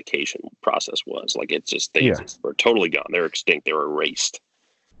eradication process was. Like they just were totally gone. They're extinct. They were erased.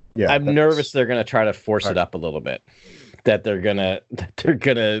 Yeah, I'm nervous they're gonna try to force it up a little bit. That they're gonna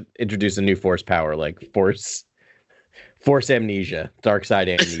introduce a new force power, like force amnesia, dark side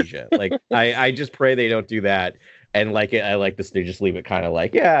amnesia. Like I just pray they don't do that. And I like this. They just leave it kind of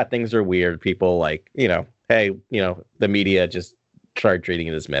like, things are weird. People hey, the media just started treating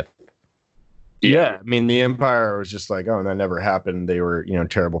it as myth. Yeah, I mean, the Empire was just like, oh, that never happened. They were,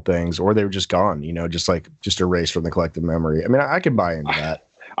 terrible things, or they were just gone, just erased from the collective memory. I mean, I can buy into that.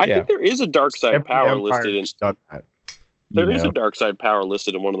 I think there is a dark side power listed in that. There is a dark side power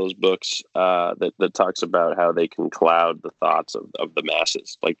listed in one of those books that talks about how they can cloud the thoughts of the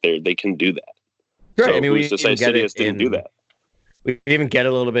masses. Like they can do that. Right. So I mean, we to say Sidious didn't do that. We even get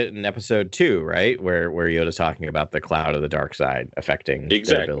a little bit in episode 2, right? Where Yoda's talking about the cloud of the dark side affecting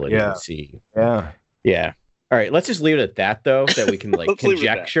their ability to see. Yeah. All right, let's just leave it at that, though, that we can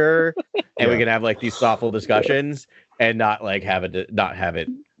conjecture and we can have these thoughtful discussions and not have it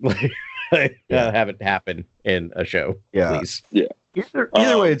happen in a show. Yeah. Please. Yeah.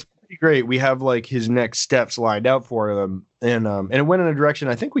 Either way, it's pretty great. We have his next steps lined out for them, and it went in a direction.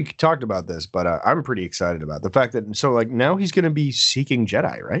 I think we talked about this, but I'm pretty excited about the fact that now he's going to be seeking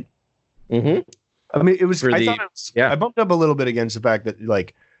Jedi, right? Mm-hmm. I mean, I bumped up a little bit against the fact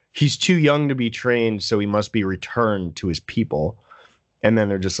that he's too young to be trained, so he must be returned to his people. And then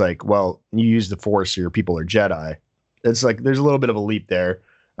they're just like, well, you use the Force, so your people are Jedi. It's there's a little bit of a leap there.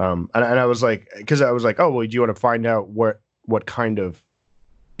 And I was like, because I was like, oh well, do you want to find out what kind of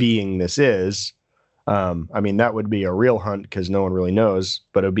being this is? I mean, that would be a real hunt because no one really knows,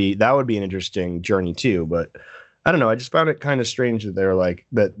 but that would be an interesting journey too. But I don't know. I just found it kind of strange that they're like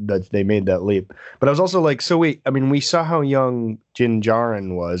that they made that leap. But I was also like, so wait, I mean, we saw how young Din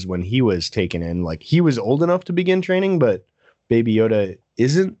Djarin was when he was taken in. Like he was old enough to begin training, but Baby Yoda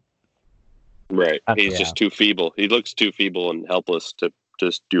isn't. Right. He's just too feeble. He looks too feeble and helpless to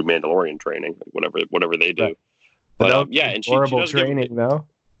just do Mandalorian training, like whatever they do. Right. But yeah, and horrible she does training though.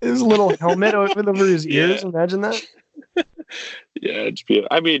 His little helmet over his ears. Imagine that. Yeah,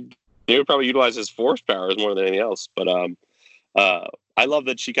 I mean, they would probably utilize his force powers more than anything else. But I love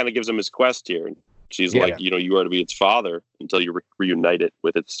that she kind of gives him his quest here. She's like, you are to be its father until you reunite it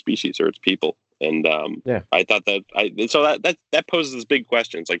with its species or its people. And I thought that poses this big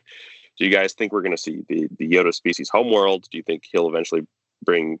question. It's like, do you guys think we're going to see the Yoda species homeworld? Do you think he'll eventually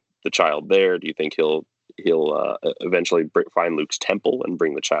bring the child there? Do you think he'll eventually find Luke's temple and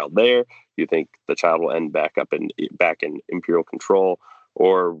bring the child there? Do you think the child will end back in Imperial control?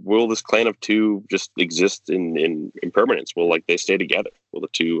 Or will this clan of two just exist in impermanence? Will they stay together? Will the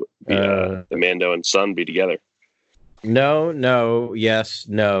two be, the Mando and son be together? No, yes,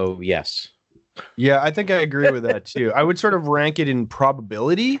 no, yes. Yeah, I think I agree with that too. I would sort of rank it in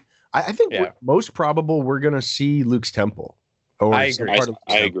probability. I think most probable we're going to see Luke's temple. I agree.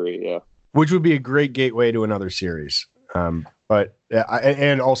 I agree. Yeah, which would be a great gateway to another series. But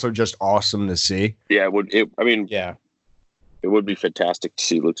and also just awesome to see. Yeah, it would. It would be fantastic to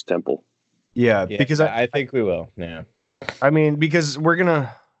see Luke's temple. Yeah, because I think we will. Yeah, I mean, because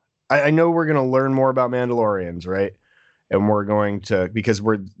I know we're gonna learn more about Mandalorians, right? And we're going to, because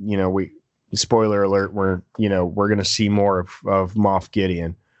spoiler alert, we're gonna see more of Moff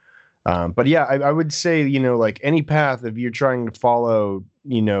Gideon. But yeah, I would say, like any path, if you're trying to follow,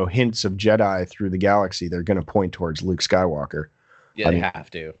 hints of Jedi through the galaxy, they're going to point towards Luke Skywalker. Yeah, they have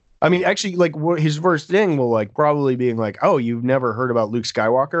to. I mean, actually, like his first thing will probably being like, oh, you've never heard about Luke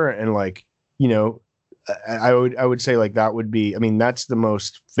Skywalker. And I would say that would be, I mean, that's the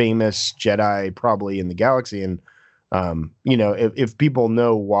most famous Jedi probably in the galaxy. And, if people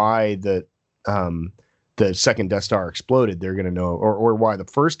know why the second Death Star exploded, they're going to know, or why the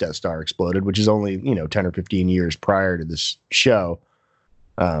first Death Star exploded, which is only, 10 or 15 years prior to this show.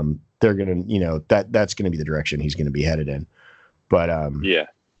 They're going to, that's going to be the direction he's going to be headed in. But,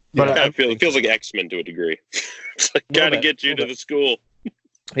 but it feels like X-Men to a degree. It's like, got to get you to the school.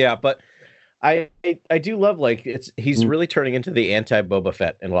 Yeah. But I do love, he's really turning into the anti-Boba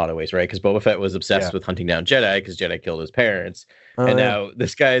Fett in a lot of ways, right? Because Boba Fett was obsessed with hunting down Jedi because Jedi killed his parents. And now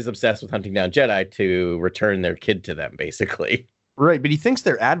this guy is obsessed with hunting down Jedi to return their kid to them, basically. Right, but he thinks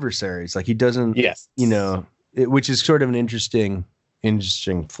they're adversaries. Like he doesn't, which is sort of an interesting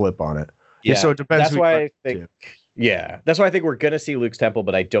flip on it. Yeah, so it depends. That's why I think. That's why I think we're gonna see Luke's temple,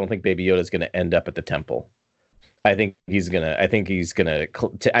 but I don't think Baby Yoda is gonna end up at the temple. I think the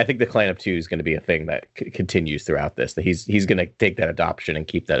Clan of Two is gonna be a thing that continues throughout this. That he's gonna take that adoption and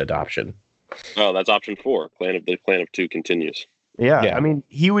keep that adoption. Oh, that's option 4. The Clan of Two continues. Yeah. I mean,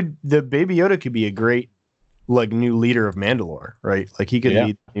 the Baby Yoda could be a great new leader of Mandalore, right? Like he could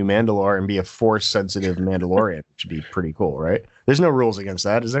lead new Mandalore and be a force sensitive Mandalorian, which would be pretty cool, right? There's no rules against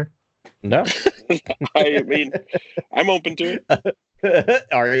that, is there? No. I mean, I'm open to it.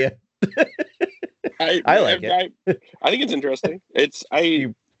 Are you? I like it. I think it's interesting.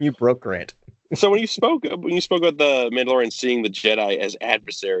 You broke Grant. So when you spoke about the Mandalorians seeing the Jedi as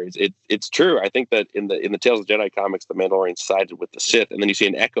adversaries, it's true. I think that in the Tales of the Jedi comics, the Mandalorians sided with the Sith, and then you see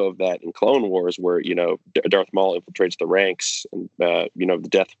an echo of that in Clone Wars, where Darth Maul infiltrates the ranks, and the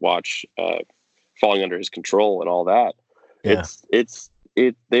Death Watch falling under his control and all that. Yeah.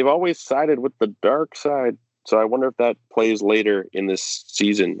 They've always sided with the dark side. So I wonder if that plays later in this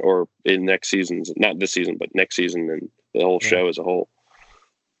season or in next season's, not this season, but next season and the whole show as a whole.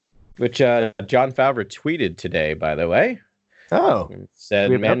 Which Jon Favreau tweeted today, by the way. Oh.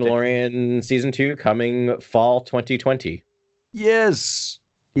 Said Mandalorian season 2 coming fall 2020. Yes.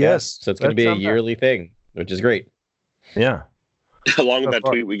 So it's going to be a yearly thing, which is great. Yeah. Along with that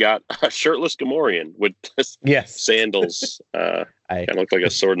tweet, we got a shirtless Gamorrean with sandals. Kind of looked like a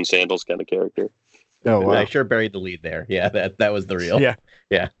sword and sandals kind of character. Oh, wow. I sure buried the lead there. Yeah, that was the real. Yeah.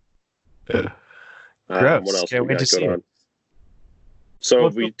 What else Can't wait to see on? So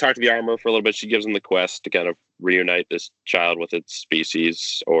we talked to the armor for a little bit. She gives him the quest to kind of reunite this child with its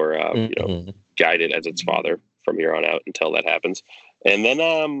species, or guide it as its father from here on out until that happens. And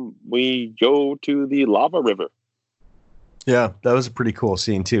then we go to the lava river. Yeah, that was a pretty cool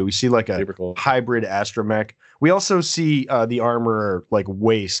scene too. We see like a cool hybrid astromech. We also see the armorer like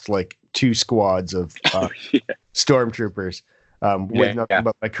waste like 2 squads of stormtroopers with nothing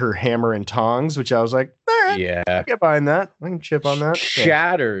but like her hammer and tongs, which I was like, I get behind that. I can chip on that.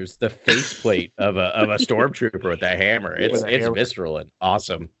 Shatters the faceplate of a stormtrooper with that hammer. It's visceral and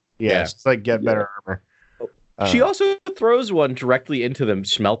awesome. Yeah, it's like get better armor. She also throws one directly into the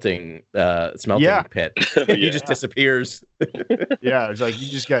smelting pit. He just disappears. Yeah, it's like you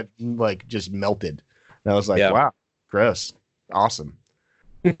just got like just melted. And I was like, wow, gross, awesome.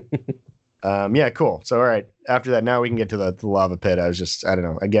 Cool. So all right, after that, now we can get to the lava pit. I don't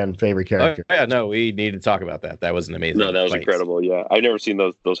know. Again, favorite character. We need to talk about that. That was an amazing. No, that was incredible. Yeah, I've never seen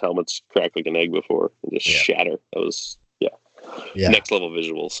those helmets crack like an egg before and just shatter. That was next level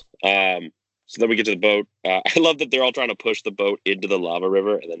visuals. So then we get to the boat. I love that they're all trying to push the boat into the lava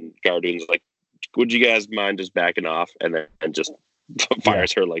river, and then Gardoon's like, "Would you guys mind just backing off?" And then just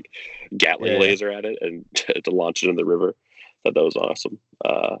fires her like Gatling laser at it and to launch it in the river. That was awesome.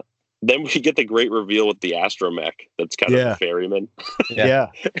 Then we get the great reveal with the astromech. That's kind of a ferryman.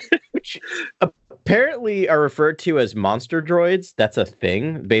 Which apparently are referred to as monster droids. That's a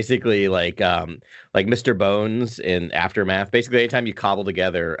thing. Basically, like Mr. Bones in Aftermath. Basically, anytime you cobble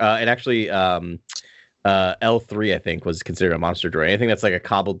together, and actually, L3 I think was considered a monster droid. Anything that's like a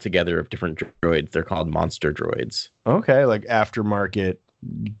cobbled together of different droids, they're called monster droids. Okay, like aftermarket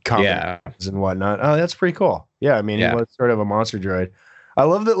combos and whatnot. Oh, that's pretty cool. Yeah, I mean, he was sort of a monster droid. I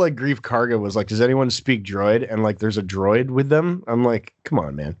love that like Grief Karga was like, does anyone speak droid? And like there's a droid with them. I'm like, come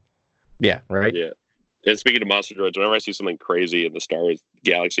on, man. Yeah, right. Yeah. And speaking of monster droids, whenever I see something crazy in the Star Wars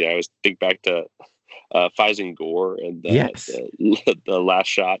galaxy, I always think back to Faizen Gore and the Last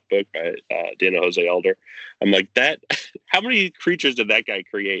Shot book by Dana Jose Elder. I'm like, how many creatures did that guy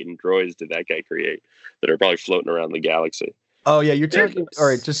create and droids did that guy create that are probably floating around the galaxy? Oh, yeah, you're talking... All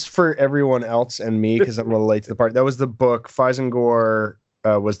right, just for everyone else and me, because I'm a little late to the part. That was the book. Faizen Gore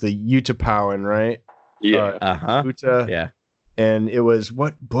was the Utapauan, right? Yeah. Uta. Yeah. And it was...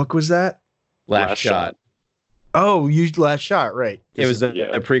 What book was that? Last Shot. Oh, Last Shot, right. It was a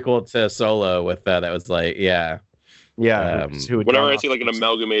prequel to Solo with that was like, Yeah. Whenever I see like an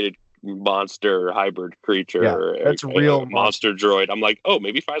amalgamated monster hybrid creature that's real monster droid, I'm like, oh,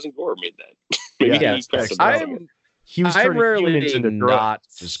 maybe Faizen Gore made that. Maybe I'm rarely not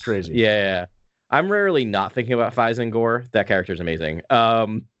just crazy. Yeah, I'm rarely not thinking about Faizen Gore. That character is amazing. I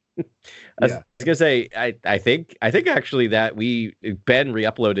was gonna say, I think actually that Ben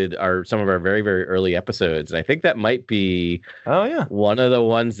re-uploaded some of our very, very early episodes, and I think that might be one of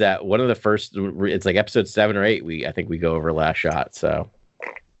the first. It's like episode 7 or 8. I think we go over Last Shot. So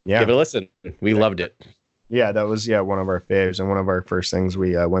give it a listen. We loved it. Yeah, that was one of our faves and one of our first things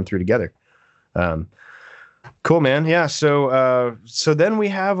we went through together. Cool, man. Yeah. So then we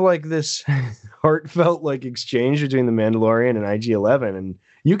have like this heartfelt like exchange between the Mandalorian and IG-11, and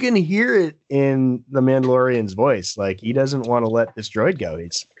you can hear it in the Mandalorian's voice. Like he doesn't want to let this droid go.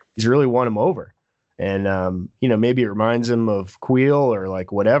 He's really won him over, and maybe it reminds him of Queel or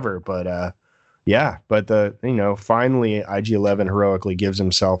like whatever. But finally IG-11 heroically gives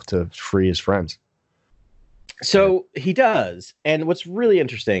himself to free his friends. So he does, and what's really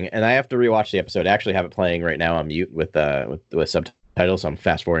interesting, and I have to rewatch the episode. I actually have it playing right now on mute with subtitles, so I'm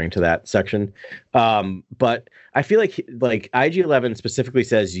fast forwarding to that section. But I feel like IG-11 specifically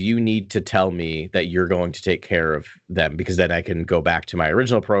says, you need to tell me that you're going to take care of them, because then I can go back to my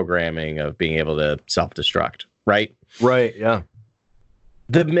original programming of being able to self-destruct. Right? Right. Yeah.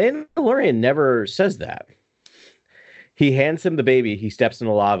 The Mandalorian never says that. He hands him the baby. He steps in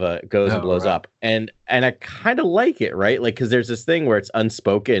the lava, it goes and blows up. And I kind of like it, right? Like, because there's this thing where it's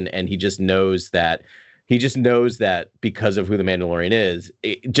unspoken, and he just knows that because of who the Mandalorian is,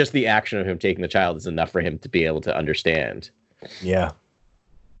 just the action of him taking the child is enough for him to be able to understand. Yeah.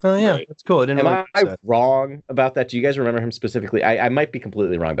 Oh yeah, that's cool. Am I wrong about that? Do you guys remember him specifically? I might be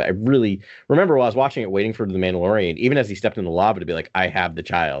completely wrong, but I really remember while I was watching it, waiting for the Mandalorian, even as he stepped in the lava, to be like, "I have the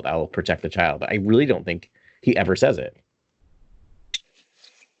child. I will protect the child." But I really don't think he ever says it.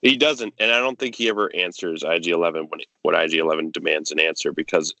 He doesn't, and I don't think he ever answers IG-11 when IG-11 demands an answer,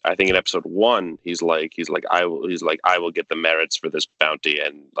 because I think in episode 1 he's like I will get the merits for this bounty,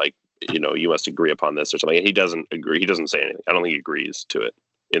 and like you must agree upon this or something. And he doesn't agree. He doesn't say anything. I don't think he agrees to it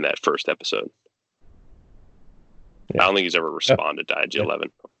in that first episode. Yeah. I don't think he's ever responded to IG-11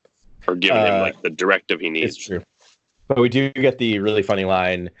 or given him like the directive he needs. It's true, but we do get the really funny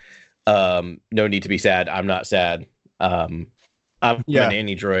line: "No need to be sad. I'm not sad." I'm an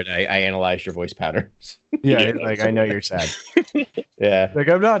android. I analyzed your voice patterns. Yeah, like I know you're sad. Yeah, like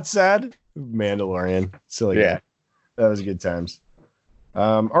I'm not sad. Mandalorian, silly. Yeah, good times.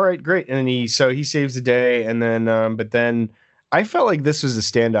 All right, great. And he saves the day, and then but then I felt like this was a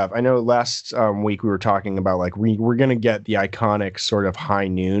standoff. I know last week we were talking about like we're gonna get the iconic sort of high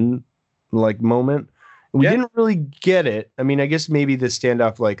noon like moment. We didn't really get it. I mean, I guess maybe the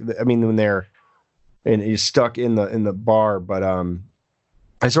standoff, like when they're and he's stuck in the bar, but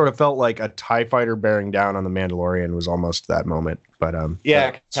I sort of felt like a TIE fighter bearing down on the Mandalorian was almost that moment. But kind of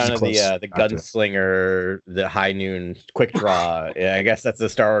the gunslinger, the high noon quick draw. Yeah, I guess that's the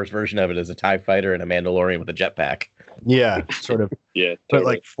Star Wars version of it, is a TIE fighter and a Mandalorian with a jetpack. Yeah, sort of. Yeah, but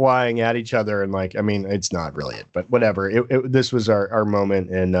totally. Like flying at each other, and like, I mean, it's not really it, but whatever. This was our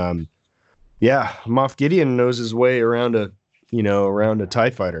moment, and Moff Gideon knows his way around a TIE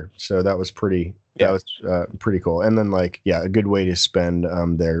fighter, so that was pretty. That was pretty cool. And then a good way to spend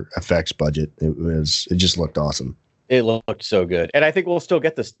their effects budget. It just looked awesome. It looked so good. And I think we'll still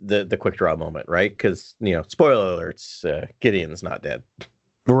get the quick draw moment, right? Because, spoiler alerts, Gideon's not dead.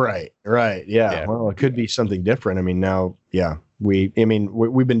 Right. Yeah. Well, it could be something different. I mean, now, we've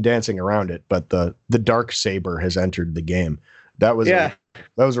been dancing around it, but the dark saber has entered the game. That was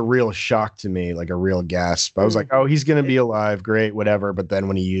a real shock to me, like a real gasp. I was like, "Oh, he's gonna be alive, great, whatever." But then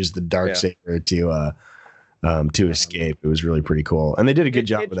when he used the dark saber to escape, it was really pretty cool, and they did a good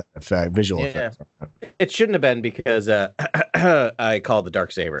job with that visual effect. It shouldn't have been because I called the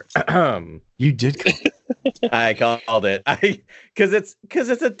dark saber. You did. I called it because it's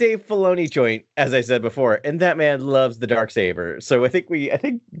a Dave Filoni joint, as I said before, and that man loves the dark saber. So I think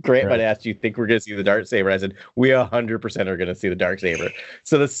Grant might ask, you think we're going to see the dark saber? I said we 100% are going to see the dark saber.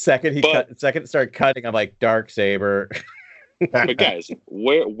 So the second it started cutting, I'm like, dark saber. But guys,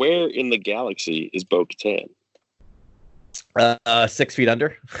 where in the galaxy is Bo-Katan? 6 feet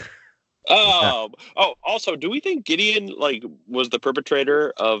under. Also, do we think Gideon was the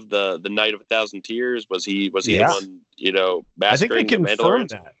perpetrator of the Night of 1,000 Tears? Was he the one, massacring I think they confirmed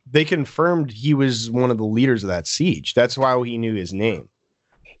the that. They confirmed he was one of the leaders of that siege. That's why he knew his name.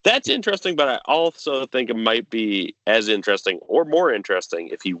 That's interesting, but I also think it might be as interesting or more interesting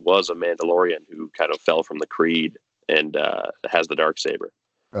if he was a Mandalorian who kind of fell from the creed and has the darksaber.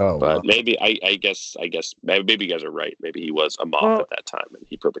 Oh, but maybe I guess maybe you guys are right. Maybe he was a Moff at that time and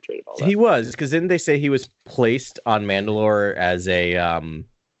he perpetrated all that. He was, because didn't they say he was placed on Mandalore as he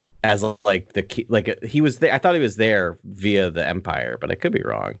was there? I thought he was there via the Empire, but I could be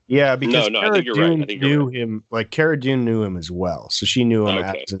wrong. Yeah, because no, I think you're right. I think knew him. Like Cara Dune knew him as well, so she knew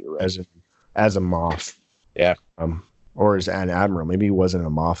him as a Moff. Yeah, or as an admiral. Maybe he wasn't a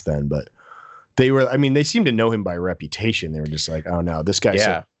Moff then, but. They seem to know him by reputation. They were just like, oh no, this guy's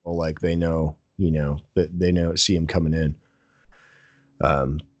so cool. Like they know, that they see him coming in.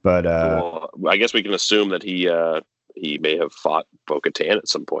 Well, I guess we can assume that he may have fought Bo-Katan at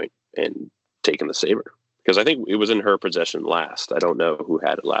some point and taken the saber, because I think it was in her possession last. I don't know who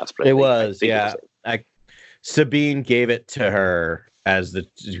had it last, but I think Sabine gave it to her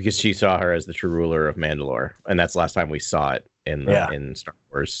because she saw her as the true ruler of Mandalore, and that's the last time we saw it in Star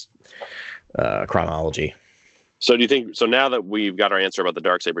Wars chronology. So do you think, so now that we've got our answer about the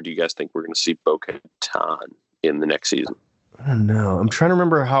darksaber, do you guys think we're going to see Bo-Katan in the next season? I don't know. I'm trying to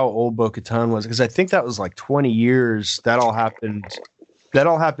remember how old Bo-Katan was, because I think that was like 20 years. That all happened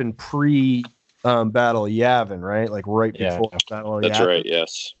pre Battle of Yavin, right? Like right before Battle of Yavin. That's right.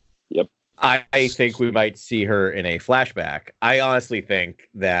 Yes. Yep. I think we might see her in a flashback. I honestly think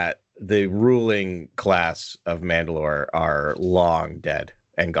that the ruling class of Mandalore are long dead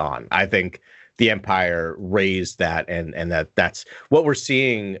and gone. I think the Empire raised that, and that's what we're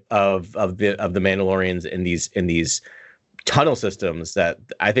seeing of the Mandalorians in these tunnel systems. That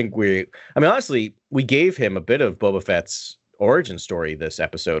I think honestly, we gave him a bit of Boba Fett's origin story this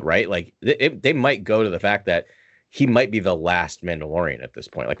episode, right? Like they might go to the fact that he might be the last Mandalorian at this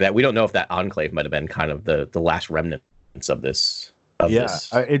point. Like that, we don't know if that Enclave might have been kind of the last remnants of this.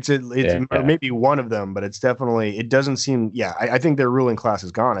 It's or maybe one of them, but it's definitely, it doesn't seem. Yeah, I think their ruling class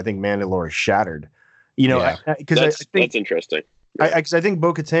is gone. I think Mandalore is shattered. Because I think that's interesting. Because I think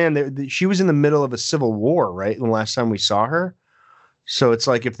Bo-Katan, she was in the middle of a civil war, right? The last time we saw her. So it's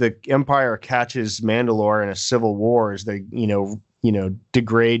like if the Empire catches Mandalore in a civil war, as they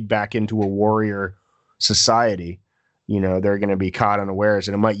degrade back into a warrior society, they're going to be caught unawares,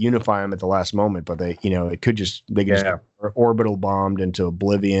 and it might unify them at the last moment. But they could just orbital bombed into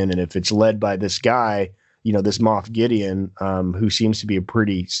oblivion. And if it's led by this guy, this Moff Gideon, who seems to be a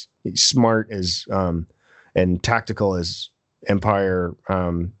pretty smart and tactical as Empire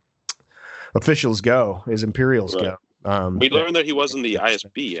officials go, as Imperials go. We learned that he was in the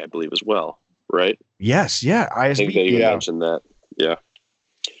ISB, I believe, as well, right? Yes, yeah, ISB. I think they mentioned that. Yeah.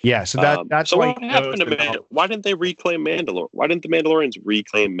 Yeah, so that's so what happened to why didn't they reclaim Mandalore? Why didn't the Mandalorians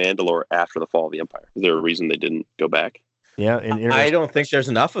reclaim Mandalore after the fall of the Empire? Is there a reason they didn't go back? Yeah, I don't think there's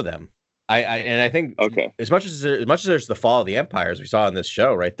enough of them. I think as much as there's the fall of the Empire, as we saw in this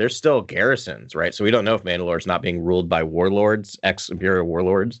show, right? There's still garrisons, right? So we don't know if Mandalore is not being ruled by warlords, ex-Imperial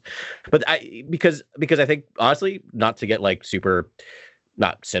warlords. But because I think honestly, not to get like super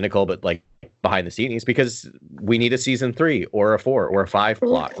not cynical, but like behind the scenes, because we need a season 3 or a 4 or a 5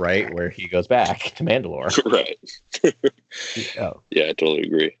 plot, right, where he goes back to Mandalore. Right. Yeah, I totally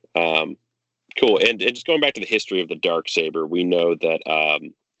agree. Cool. And just going back to the history of the Darksaber, we know that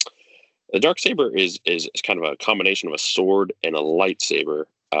the Darksaber is kind of a combination of a sword and a lightsaber.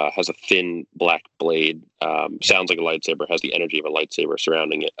 Has a thin black blade. Sounds like a lightsaber. Has the energy of a lightsaber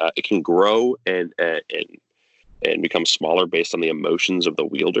surrounding it. It can grow and become smaller based on the emotions of the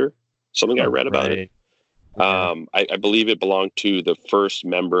wielder. Something I read about it. I believe it belonged to the first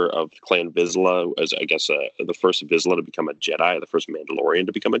member of Clan Vizsla, as I guess the first Vizsla to become a Jedi, the first Mandalorian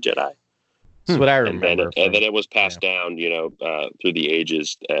to become a Jedi. That's what I remember. And then it was passed down, through the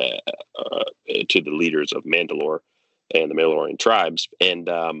ages to the leaders of Mandalore and the Mandalorian tribes. And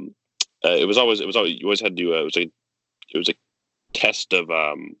it was always you always had to do it was a test of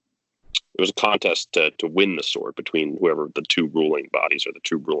it was a contest to win the sword between whoever the two ruling bodies or the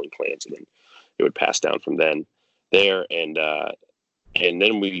two ruling clans, and then it would pass down from there. And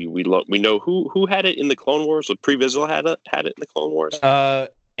then we know who had it in the Clone Wars. So Pre Vizsla had it in the Clone Wars.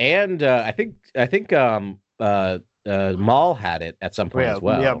 And I think Maul had it at some point as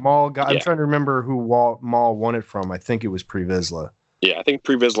well. Yeah, Maul got. I'm trying to remember who Maul won it from. I think it was Pre Vizsla. Yeah, I think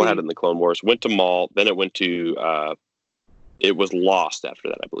Pre Vizsla had it in the Clone Wars. Went to Maul, then it went to. It was lost after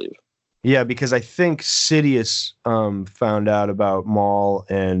that, I believe. Yeah, because I think Sidious found out about Maul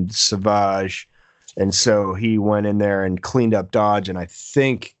and Savage, and so he went in there and cleaned up Dodge, and I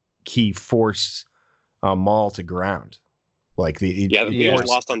think he forced Maul to ground. Like he was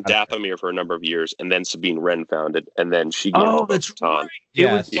lost on Dathomir for a number of years, and then Sabine Wren found it, and then she gave that's right. It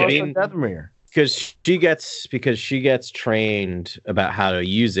was Sabine on Dathomir. Because she gets trained about how to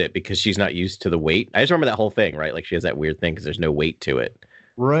use it because she's not used to the weight. I just remember that whole thing, right? Like she has that weird thing because there's no weight to it,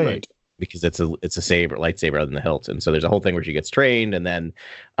 right? Because it's a lightsaber other than the hilt, and so there's a whole thing where she gets trained, and then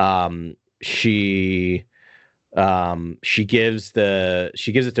she gives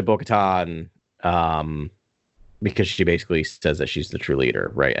it to Bo-Katan because she basically says that she's the true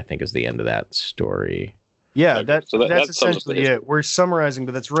leader, right? I think is the end of that story. Yeah, that's essentially it. We're summarizing,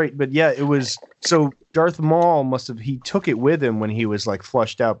 but that's right. But yeah, it was so Darth Maul he took it with him when he was like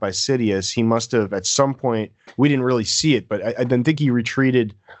flushed out by Sidious. He must have at some point, we didn't really see it, but I then think he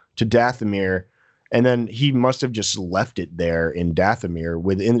retreated to Dathomir, and then he must have just left it there in Dathomir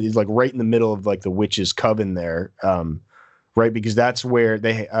like right in the middle of like the witches' coven there, right? Because that's where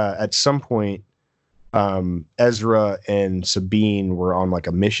they at some point Ezra and Sabine were on like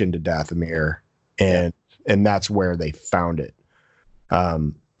a mission to Dathomir, and that's where they found it.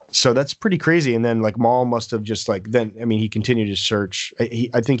 So that's pretty crazy. And then like Maul must have just like he continued to search.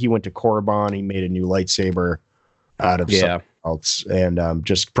 I think he went to Korriban. He made a new lightsaber out of something else, and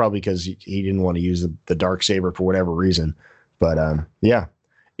just probably because he didn't want to use the Darksaber for whatever reason. But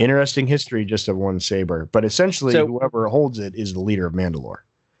interesting history just of one saber. But essentially, whoever holds it is the leader of Mandalore.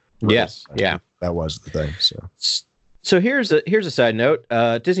 Right? Yes, that was the thing. So here's a side note.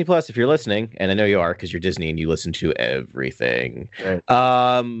 Disney Plus, if you're listening, and I know you are because you're Disney and you listen to everything. Right.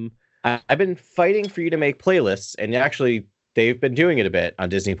 I've been fighting for you to make playlists, and actually they've been doing it a bit on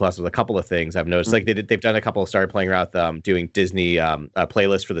Disney Plus with a couple of things I've noticed. Like they've done a couple, started playing around with doing Disney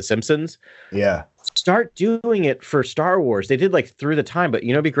playlists for The Simpsons. Yeah. Start doing it for Star Wars. They did like Through the Time, but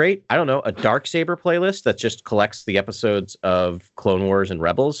it'd be great. I don't know, a Darksaber playlist that just collects the episodes of Clone Wars and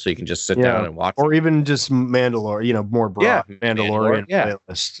Rebels, so you can just sit down and watch. Or even just Mandalore, more broad Mandalorian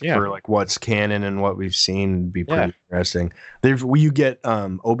playlist for like what's canon and what we've seen would be pretty interesting. You get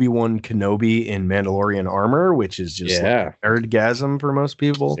Obi-Wan Kenobi in Mandalorian armor, which is just like nerdgasm for most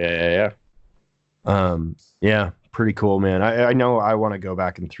people. Pretty cool, man. I know I want to go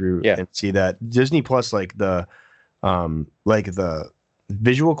back and see that Disney Plus, like the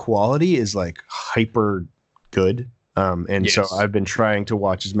visual quality is like hyper good. So I've been trying to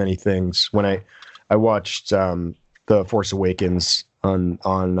watch as many things. When I watched The Force Awakens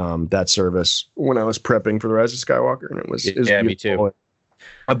on that service when I was prepping for The Rise of Skywalker, and it was me too.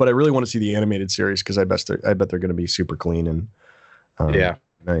 But I really want to see the animated series because I bet they're going to be super clean and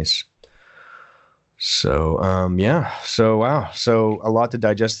nice. So, wow. So a lot to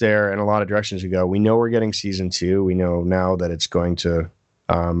digest there and a lot of directions to go. We know we're getting season 2. We know now that it's going to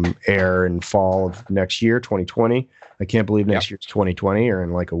air in fall of next year, 2020. I can't believe next year's 2020, or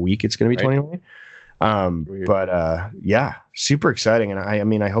in like a week it's going to be 2020. But yeah, super exciting. And I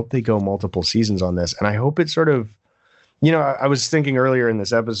mean, I hope they go multiple seasons on this. And I hope it's sort of, I was thinking earlier in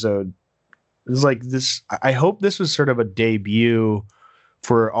this episode, it was like this, I hope this was sort of a debut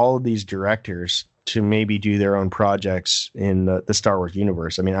for all of these directors to maybe do their own projects in the Star Wars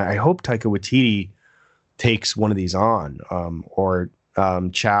universe. I mean, I hope Taika Waititi takes one of these on, or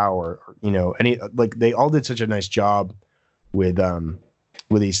Chow, or any, like, they all did such a nice job with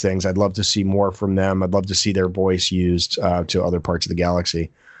these things. I'd love to see more from them. I'd love to see their voice used to other parts of the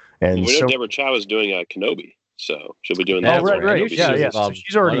galaxy. And we know Deborah Chow is doing Kenobi, so she'll be doing that. Oh, right. Yeah. So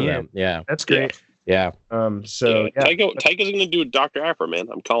she's already in. Yeah, that's great. Yeah. Taika's going to do Dr. Aphra, man.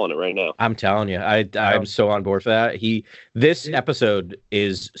 I'm calling it right now. I'm telling you, I'm so on board for that. This episode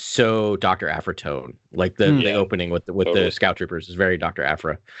is so Dr. Aphra tone, like the opening with the Scout Troopers is very Dr.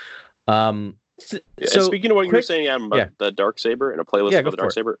 Aphra. So speaking of what you were saying, Adam, about the Darksaber and a playlist of the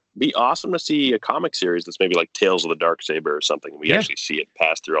Darksaber, be awesome to see a comic series that's maybe like Tales of the Darksaber or something. We actually see it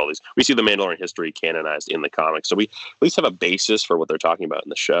pass through all these. We see the Mandalorian history canonized in the comics, so we at least have a basis for what they're talking about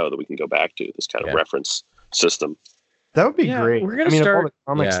in the show that we can go back to. This kind of reference system. That would be great. We're gonna start. If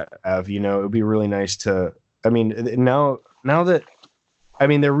all the comics have, it would be really nice to. I mean, now that. I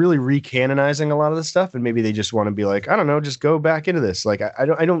mean, they're really recanonizing a lot of the stuff, and maybe they just want to be like, I don't know, just go back into this. Like, I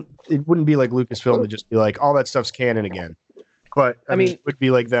don't. It wouldn't be like Lucasfilm to just be like, all that stuff's canon again. But I mean, it would be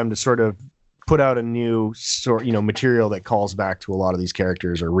like them to sort of put out a new sort, material that calls back to a lot of these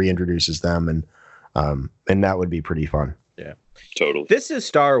characters or reintroduces them, and that would be pretty fun. Yeah, totally. This is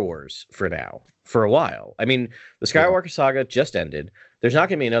Star Wars for now, for a while. I mean, the Skywalker saga just ended. There's not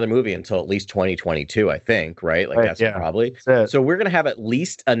going to be another movie until at least 2022, I think, right? Like, that's probably. So we're going to have at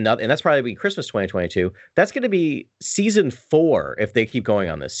least another, and that's probably be Christmas 2022. That's going to be season 4, if they keep going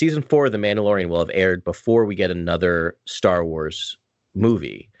on this. Season 4 of The Mandalorian will have aired before we get another Star Wars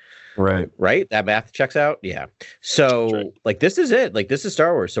movie. Right? That math checks out? Yeah. So, like, this is it. Like, this is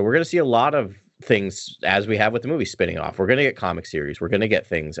Star Wars. So we're going to see a lot of things as we have with the movie spinning off. We're going to get comic series. We're going to get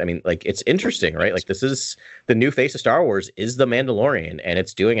things. I mean, like, it's interesting, right? Like, this is the new face of Star Wars is the Mandalorian, and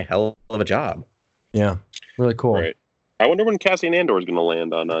it's doing a hell of a job. Yeah, really cool. Right. I wonder when Cassian Andor is going to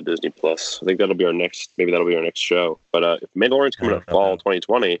land on Disney Plus. I think that'll be our next show. But if Mandalorian's coming out fall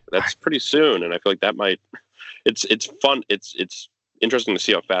 2020, that's pretty soon, and I feel like that might. It's fun. It's interesting to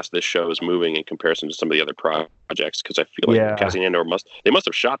see how fast this show is moving in comparison to some of the other projects, because I feel like Cassian Andor must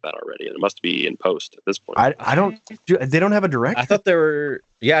have shot that already, and it must be in post at this point. They don't have a director. I thought they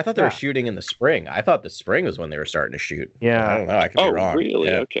were shooting in the spring. I thought the spring was when they were starting to shoot. Yeah, I don't know. I could be wrong. Really?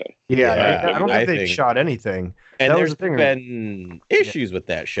 Yeah. Okay. Yeah, I don't think they shot anything. And there's been issues with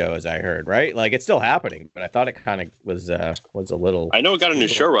that show, as I heard. Right, like, it's still happening, but I thought it kind of was a little. I know it got a new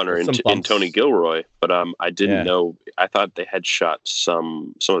showrunner in Tony Gilroy, but I didn't know. I thought they had shot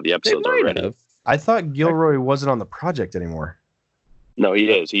some of the episodes already. I thought Gilroy wasn't on the project anymore. No,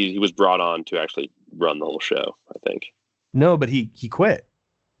 he is. He was brought on to actually run the whole show, I think. No, but he quit.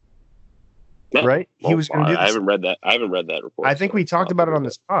 No. Right? Well, he was going to do this. I haven't read that report. I think we talked about it on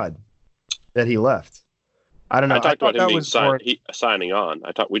this pod that he left. I don't know. I talked about him being signing on.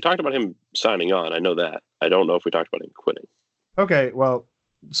 We talked about him signing on. I know that. I don't know if we talked about him quitting. Okay, well,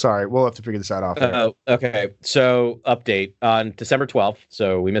 sorry. We'll have to figure this out off there. Okay. So, update on December 12th.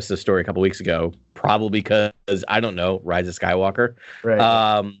 So, we missed this story a couple weeks ago, probably because, I don't know, Rise of Skywalker.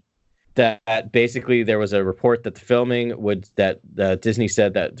 Right. That basically there was a report that the filming Disney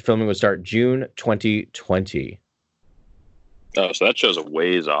said that the filming would start June 2020. Oh, so that shows a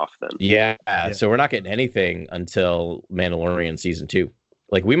ways off then. Yeah. So we're not getting anything until Mandalorian season 2.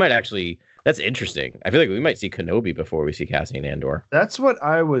 Like, we might actually. That's interesting. I feel like we might see Kenobi before we see Cassian Andor. That's what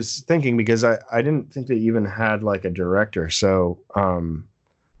I was thinking, because I didn't think they even had like a director. So,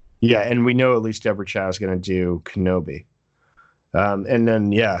 and we know at least Deborah Chow is going to do Kenobi. And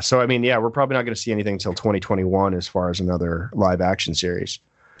then, so I mean, we're probably not going to see anything until 2021 as far as another live action series.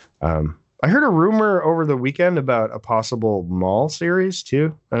 I heard a rumor over the weekend about a possible Maul series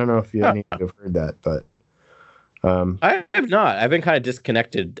too. I don't know if you any of you have heard that, but I have not. I've been kind of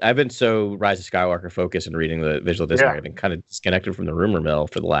disconnected. I've been so Rise of Skywalker focused and reading the visual design. I've been kind of disconnected from the rumor mill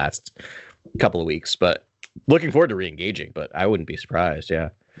for the last couple of weeks, but looking forward to re-engaging. But I wouldn't be surprised.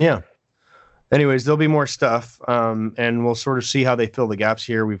 Yeah. Anyways, there'll be more stuff, and we'll sort of see how they fill the gaps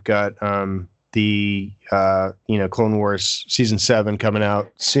here. We've got the Clone Wars season 7 coming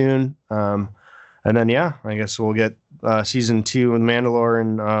out soon, and then I guess we'll get season 2 in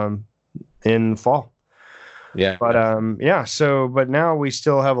Mandalorian in fall. Yeah. But now we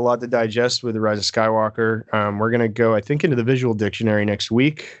still have a lot to digest with The Rise of Skywalker. We're going to go, I think, into the visual dictionary next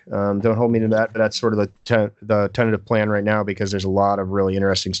week. Don't hold me to that, but that's sort of the tentative plan right now because there's a lot of really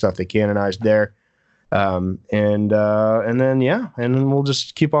interesting stuff they canonized there. And then we'll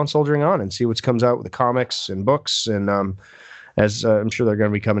just keep on soldiering on and see what comes out with the comics and books. And as I'm sure they're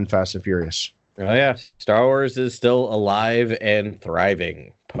going to be coming fast and furious. Oh yeah, Star Wars is still alive and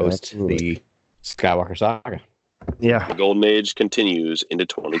thriving post the Skywalker saga. Yeah, the golden age continues into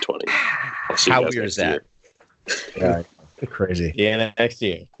 2020. How weird is that? Yeah, crazy. Yeah, next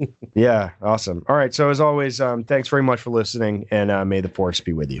year. Yeah, awesome. All right, so as always, thanks very much for listening, and may the Force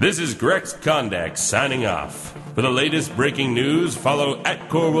be with you. This is Grex Kondak signing off. For the latest breaking news, follow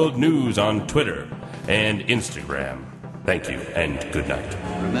 @CoreWorldNews on Twitter and Instagram. Thank you, and good night.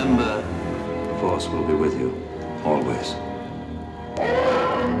 Remember, the Force will be with you, always.